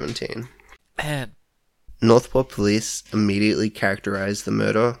at 17. Man. Northport police immediately characterized the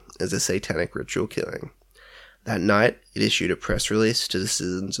murder as a satanic ritual killing. That night, it issued a press release to the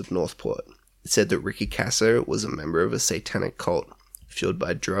citizens of Northport. It said that Ricky Casso was a member of a satanic cult fueled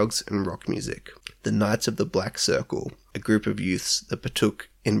by drugs and rock music. The Knights of the Black Circle, a group of youths that partook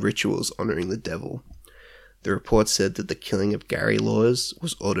in rituals honoring the devil. The report said that the killing of Gary Laws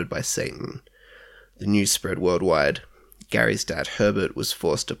was ordered by Satan. The news spread worldwide. Gary's dad, Herbert, was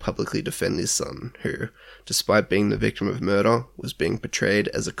forced to publicly defend his son, who, despite being the victim of murder, was being portrayed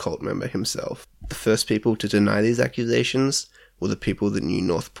as a cult member himself. The first people to deny these accusations were the people that knew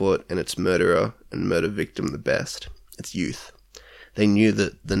Northport and its murderer and murder victim the best, its youth. They knew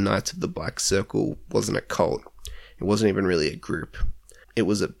that the Knights of the Black Circle wasn't a cult. It wasn't even really a group. It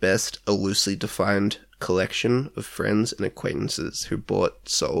was at best a loosely defined collection of friends and acquaintances who bought,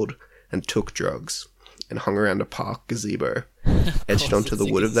 sold, and took drugs, and hung around a park gazebo. Etched onto the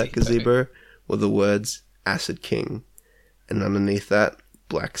wood of that gazebo were the words, Acid King, and underneath that,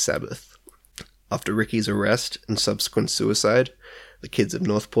 Black Sabbath. After Ricky's arrest and subsequent suicide, the kids of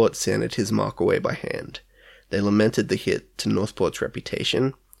Northport sanded his mark away by hand. They lamented the hit to Northport's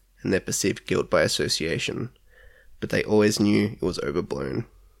reputation, and their perceived guilt by association. But they always knew it was overblown.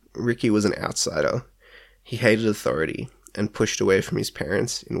 Ricky was an outsider. He hated authority, and pushed away from his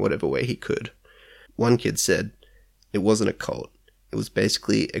parents in whatever way he could. One kid said, it wasn't a cult. It was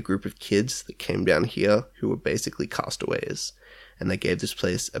basically a group of kids that came down here who were basically castaways, and they gave this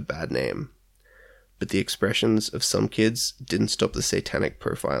place a bad name. But the expressions of some kids didn't stop the satanic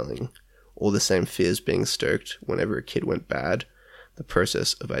profiling, or the same fears being stoked whenever a kid went bad, the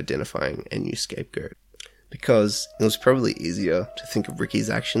process of identifying a new scapegoat. Because it was probably easier to think of Ricky's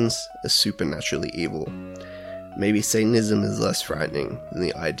actions as supernaturally evil. Maybe Satanism is less frightening than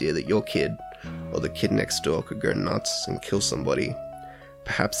the idea that your kid, or the kid next door, could go nuts and kill somebody.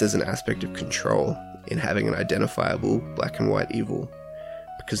 Perhaps there's an aspect of control in having an identifiable black and white evil,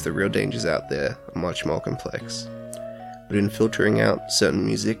 because the real dangers out there are much more complex. But in filtering out certain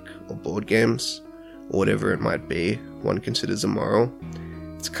music or board games, or whatever it might be one considers immoral,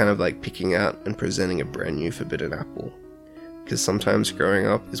 it's kind of like picking out and presenting a brand new forbidden apple. Because sometimes growing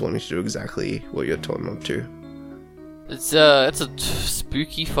up is wanting to do exactly what you're told not to. It's a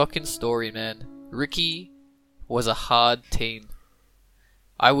spooky fucking story, man. Ricky was a hard teen.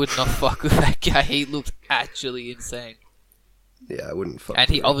 I would not fuck with that guy. He looked actually insane. Yeah, I wouldn't fuck And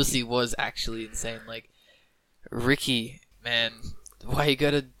with he Ricky. obviously was actually insane. Like, Ricky, man, why you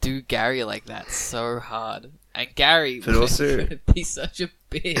gotta do Gary like that so hard? And Gary But was also- gonna be such a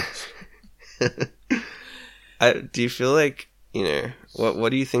bitch. Do you feel like, what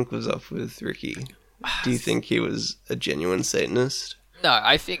do you think was up with Ricky? Do you think he was a genuine Satanist? No,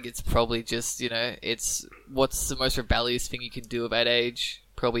 I think it's probably just, it's what's the most rebellious thing you can do at that age?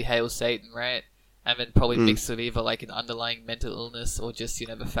 Probably hail Satan, right? And then probably mixed with either like an underlying mental illness or just,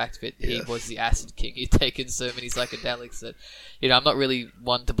 the fact that he Yes. was the acid king. He'd taken so many psychedelics that, I'm not really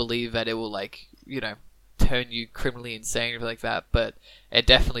one to believe that it will like, turn you criminally insane or anything like that, but it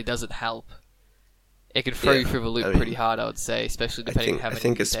definitely doesn't help. It can throw you through the loop pretty hard, I would say, especially depending on how many I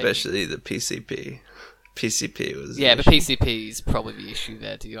think you're taking. especially the PCP. PCP was Yeah, the but issue. PCP is probably the issue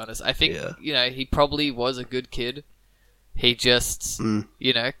there, to be honest. I think, Yeah. he probably was a good kid. He just,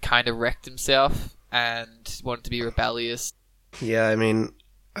 kind of wrecked himself and wanted to be rebellious. Yeah, I mean,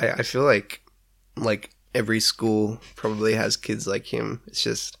 I feel like every school probably has kids like him. It's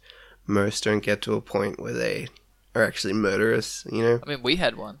just most don't get to a point where they are actually murderous, I mean, we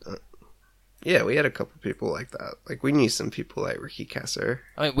had one. Yeah, we had a couple people like that. Like, we knew some people like Ricky Casso.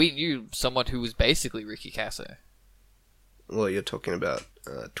 I mean, we knew someone who was basically Ricky Casso. Well, you're talking about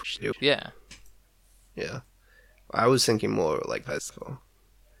Twitch. Yeah. Yeah. I was thinking more like festival.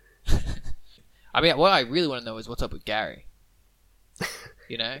 I mean, what I really want to know is what's up with Gary.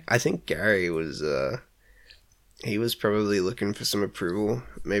 I think Gary was, he was probably looking for some approval.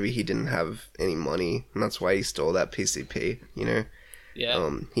 Maybe he didn't have any money, and that's why he stole that PCP,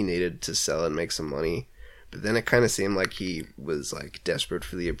 Yeah. He needed to sell and make some money. But then it kind of seemed like he was, like, desperate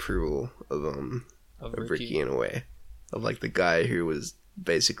for the approval of Ricky in a way. Of, like, the guy who was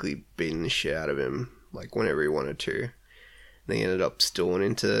basically beating the shit out of him, like, whenever he wanted to. And he ended up still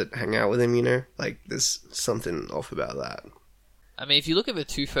wanting to hang out with him, Like, there's something off about that. I mean, if you look at the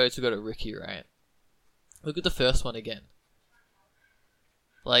two photos we got of Ricky, right? Look at the first one again.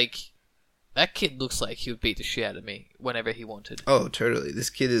 Like, that kid looks like he would beat the shit out of me whenever he wanted. Oh, totally.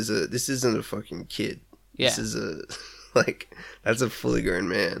 This isn't a fucking kid. Yeah. This is that's a fully grown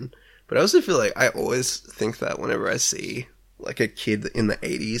man. But I also feel like I always think that whenever I see, like, a kid in the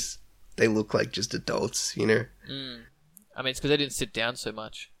 80s, they look like just adults, I mean, it's because they didn't sit down so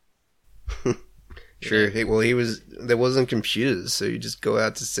much. Sure. There wasn't computers, so you just go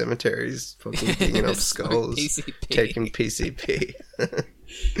out to cemeteries, fucking digging up skulls, PCP. taking PCP.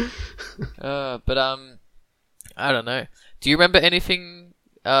 But I don't know. Do you remember anything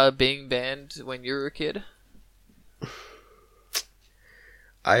being banned when you were a kid?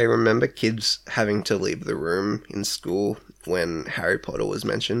 I remember kids having to leave the room in school when Harry Potter was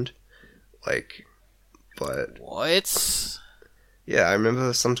mentioned. But What? yeah, I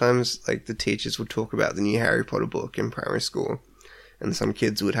remember sometimes, like, the teachers would talk about the new Harry Potter book in primary school, and some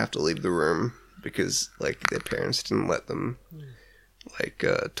kids would have to leave the room because, like, their parents didn't let them, like,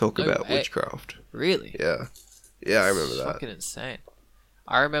 talk No about way. witchcraft. Really? Yeah. Yeah, I remember that. Fucking insane.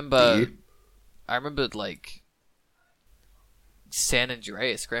 I remember. Do you? I remember like San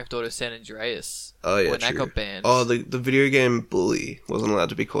Andreas, Grand Theft Auto San Andreas. Oh, yeah, when that true. got banned. Oh, the video game Bully wasn't allowed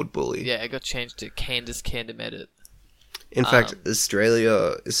to be called Bully. Yeah, it got changed to Candace Candemedit. In fact,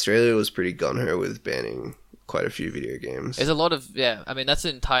 Australia was pretty gun-ho with banning quite a few video games. There's a lot of I mean that's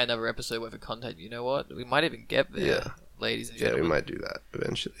an entire another episode worth of content. You know what? We might even get there, Yeah. ladies and Yeah, gentlemen. we might do that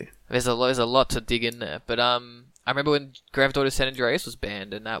eventually. There's a lot to dig in there, but I remember when Grand Theft Auto San Andreas was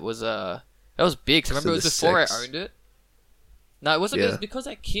banned, and that was big. 'Cause I remember it was the before sex. I owned it. No, it wasn't. It was Yeah. because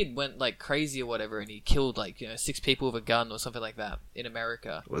that kid went like crazy or whatever, and he killed 6 people with a gun or something like that in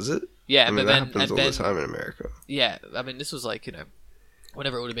America. Was it? Yeah, I mean, but that then happens all the time in America. Yeah, I mean this was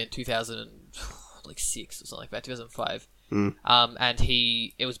whenever it would have been 2006 or something like that, 2005. Mm. And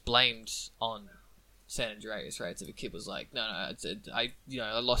it was blamed on San Andreas, right? So the kid was like, no, I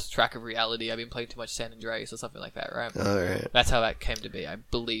lost track of reality. I've been playing too much San Andreas or something like that, right? Alright. That's how that came to be, I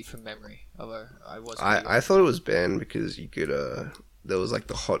believe, from memory. Although I thought it was banned because you could, there was like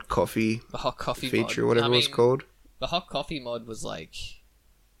the hot coffee the hot coffee feature, mod. whatever it was called. The hot coffee mod was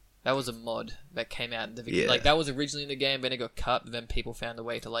that was a mod that came out in the Yeah. that was originally in the game, then it got cut, but then people found a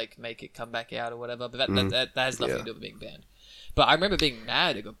way to make it come back out or whatever. But that has nothing to do with being banned. But I remember being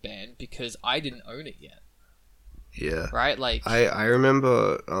mad it got banned because I didn't own it yet. Yeah. Right? I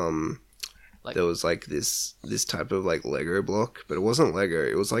remember Like- there was like this type of like Lego block, but it wasn't Lego.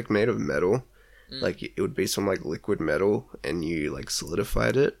 It was like made of metal. Like it would be some like liquid metal, and you like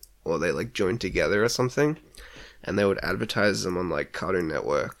solidified it, or they like joined together or something, and they would advertise them on like Cartoon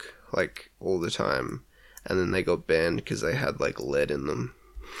Network like all the time. and then they got banned because they had like lead in them.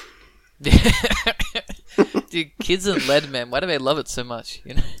 Dude, kids and lead, man. Why do they love it so much?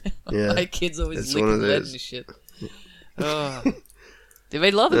 You know, Yeah, my kids always it's licking one of lead those. and shit. Oh. Dude,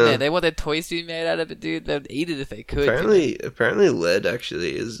 they love it, Yeah. man. They want their toys to be made out of it, dude. They'd eat it if they could. you know? Apparently, lead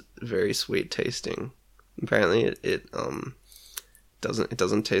actually is very sweet tasting. Apparently, it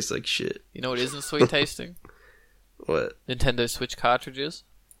doesn't taste like shit. You know what isn't sweet tasting? What? Nintendo Switch cartridges.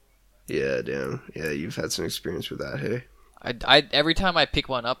 Yeah, damn. Yeah, you've had some experience with that, hey? I every time I pick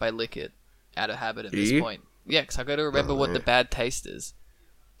one up, I lick it out of habit at this You? point. Yeah, because I got to remember what yeah. the bad taste is.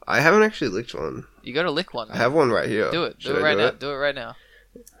 I haven't actually licked one. You got to lick one. I Man. have one right here. Do it. Should Do it I right now. Do it right now.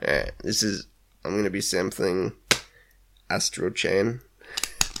 Alright, I'm gonna be sampling Astral Chain.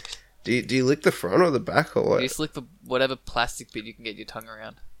 Do you lick the front or the back or what? You just lick the whatever plastic bit you can get your tongue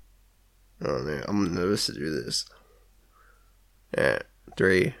around. Oh no, I'm nervous to do this. Alright,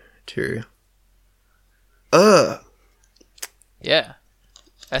 3, 2. Yeah.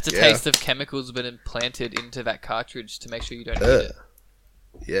 That's a Yeah. taste of chemicals been implanted into that cartridge to make sure you don't eat it.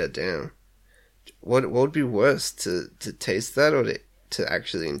 Yeah, damn. What would be worse, to taste that or to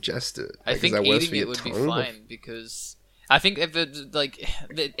actually ingest it? I Like, is think that worse eating for it your would be tongue? fine because I think if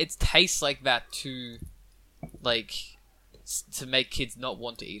it tastes like that to to make kids not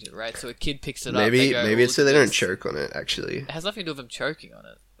want to eat it, right? So a kid picks it up. Maybe they go, maybe "Oh, it's so look they at don't this." choke on it. Actually, It has nothing to do with them choking on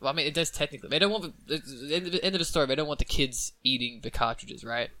it. Well, I mean, it does technically. They don't want the end of the story. They don't want the kids eating the cartridges,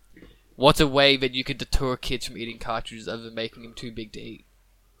 right? What's a way that you could deter kids from eating cartridges other than making them too big to eat?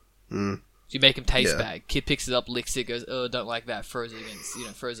 Mm. So you make them taste Yeah. bad. Kid picks it up, licks it, goes, "Oh, don't like that." Throws it against,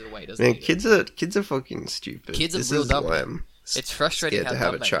 throws it away. Doesn't man, eat it. kids are fucking stupid. Kids are this real is dumb, why man. I'm It's frustrating scared how to have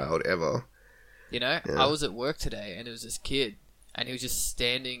dumb a they are. child ever. You know, Yeah. I was at work today, and there was this kid, and he was just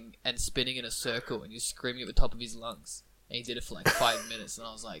standing and spinning in a circle, and just screaming at the top of his lungs. And he did it for like 5 minutes, and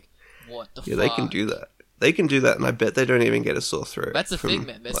I was like, "What the Yeah, fuck?" they can do that. They can do that, and I bet they don't even get a sore throat. That's the from, thing,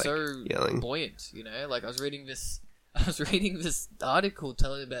 man. They're like, so yelling. buoyant, you know. Like I was reading this article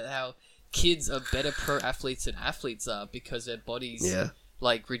telling about how kids are better pro athletes than athletes are because their bodies Yeah.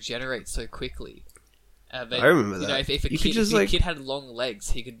 like regenerate so quickly. I remember You know, that. if a You could kid, just, if a like- kid had long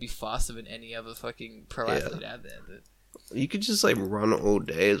legs, he could be faster than any other fucking pro Yeah. athlete out there. But You could just like run all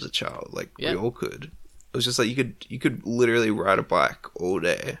day as a child, like Yeah. we all could. It was just like you could literally ride a bike all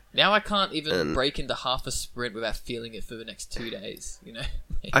day. now I can't even And- break into half a sprint without feeling it for the next 2 days. You know.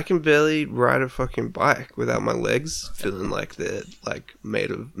 I can barely ride a fucking bike without my legs feeling like they're like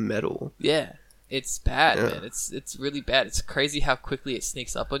made of metal. Yeah, it's bad, Yeah. man. It's really bad. It's crazy how quickly it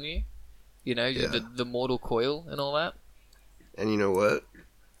sneaks up on you. You know, Yeah. the mortal coil and all that. And you know what?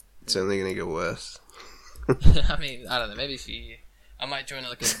 It's only gonna get worse. I mean, I don't know. Maybe I might join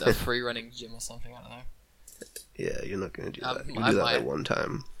like a free running gym or something. I don't know. Yeah, you're not gonna do that. You'll I do that might. like one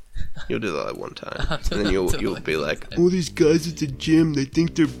time. You'll do that like one time, I'll do and then that you'll like be one like, time. All these guys at the gym, they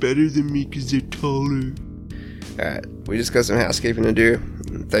think they're better than me because they're taller. alright, we just got some housekeeping to do.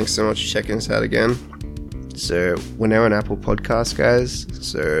 Thanks so much for checking us out again. So, we're now on Apple Podcasts, guys.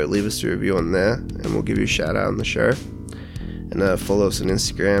 So, leave us a review on there, and we'll give you a shout out on the show. And follow us on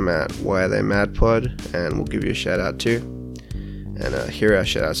Instagram at Why Are They Mad Pod, and we'll give you a shout out too. And here are our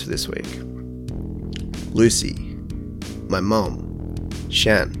shout outs for this week: Lucy, my mom,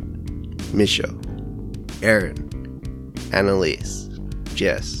 Shan, Misha, Aaron, Annalise,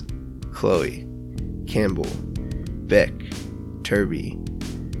 Jess, Chloe, Campbell, Beck, Toby,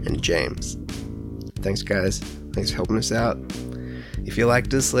 and James. Thanks, guys. Thanks for helping us out. If you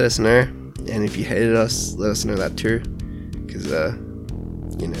liked us, let us know. And if you hated us, let us know that too. Because,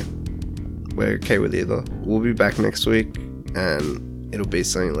 we're okay with either. We'll be back next week, and it'll be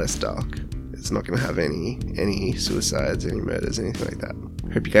something less dark. It's not going to have any suicides, any murders, anything like that.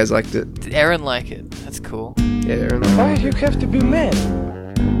 Hope you guys liked it. Did Aaron like it? That's cool. Yeah, Aaron. Why you have to be mad?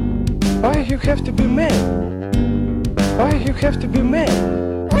 Why you have to be mad? Why you have to be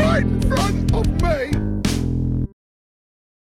mad? Right in front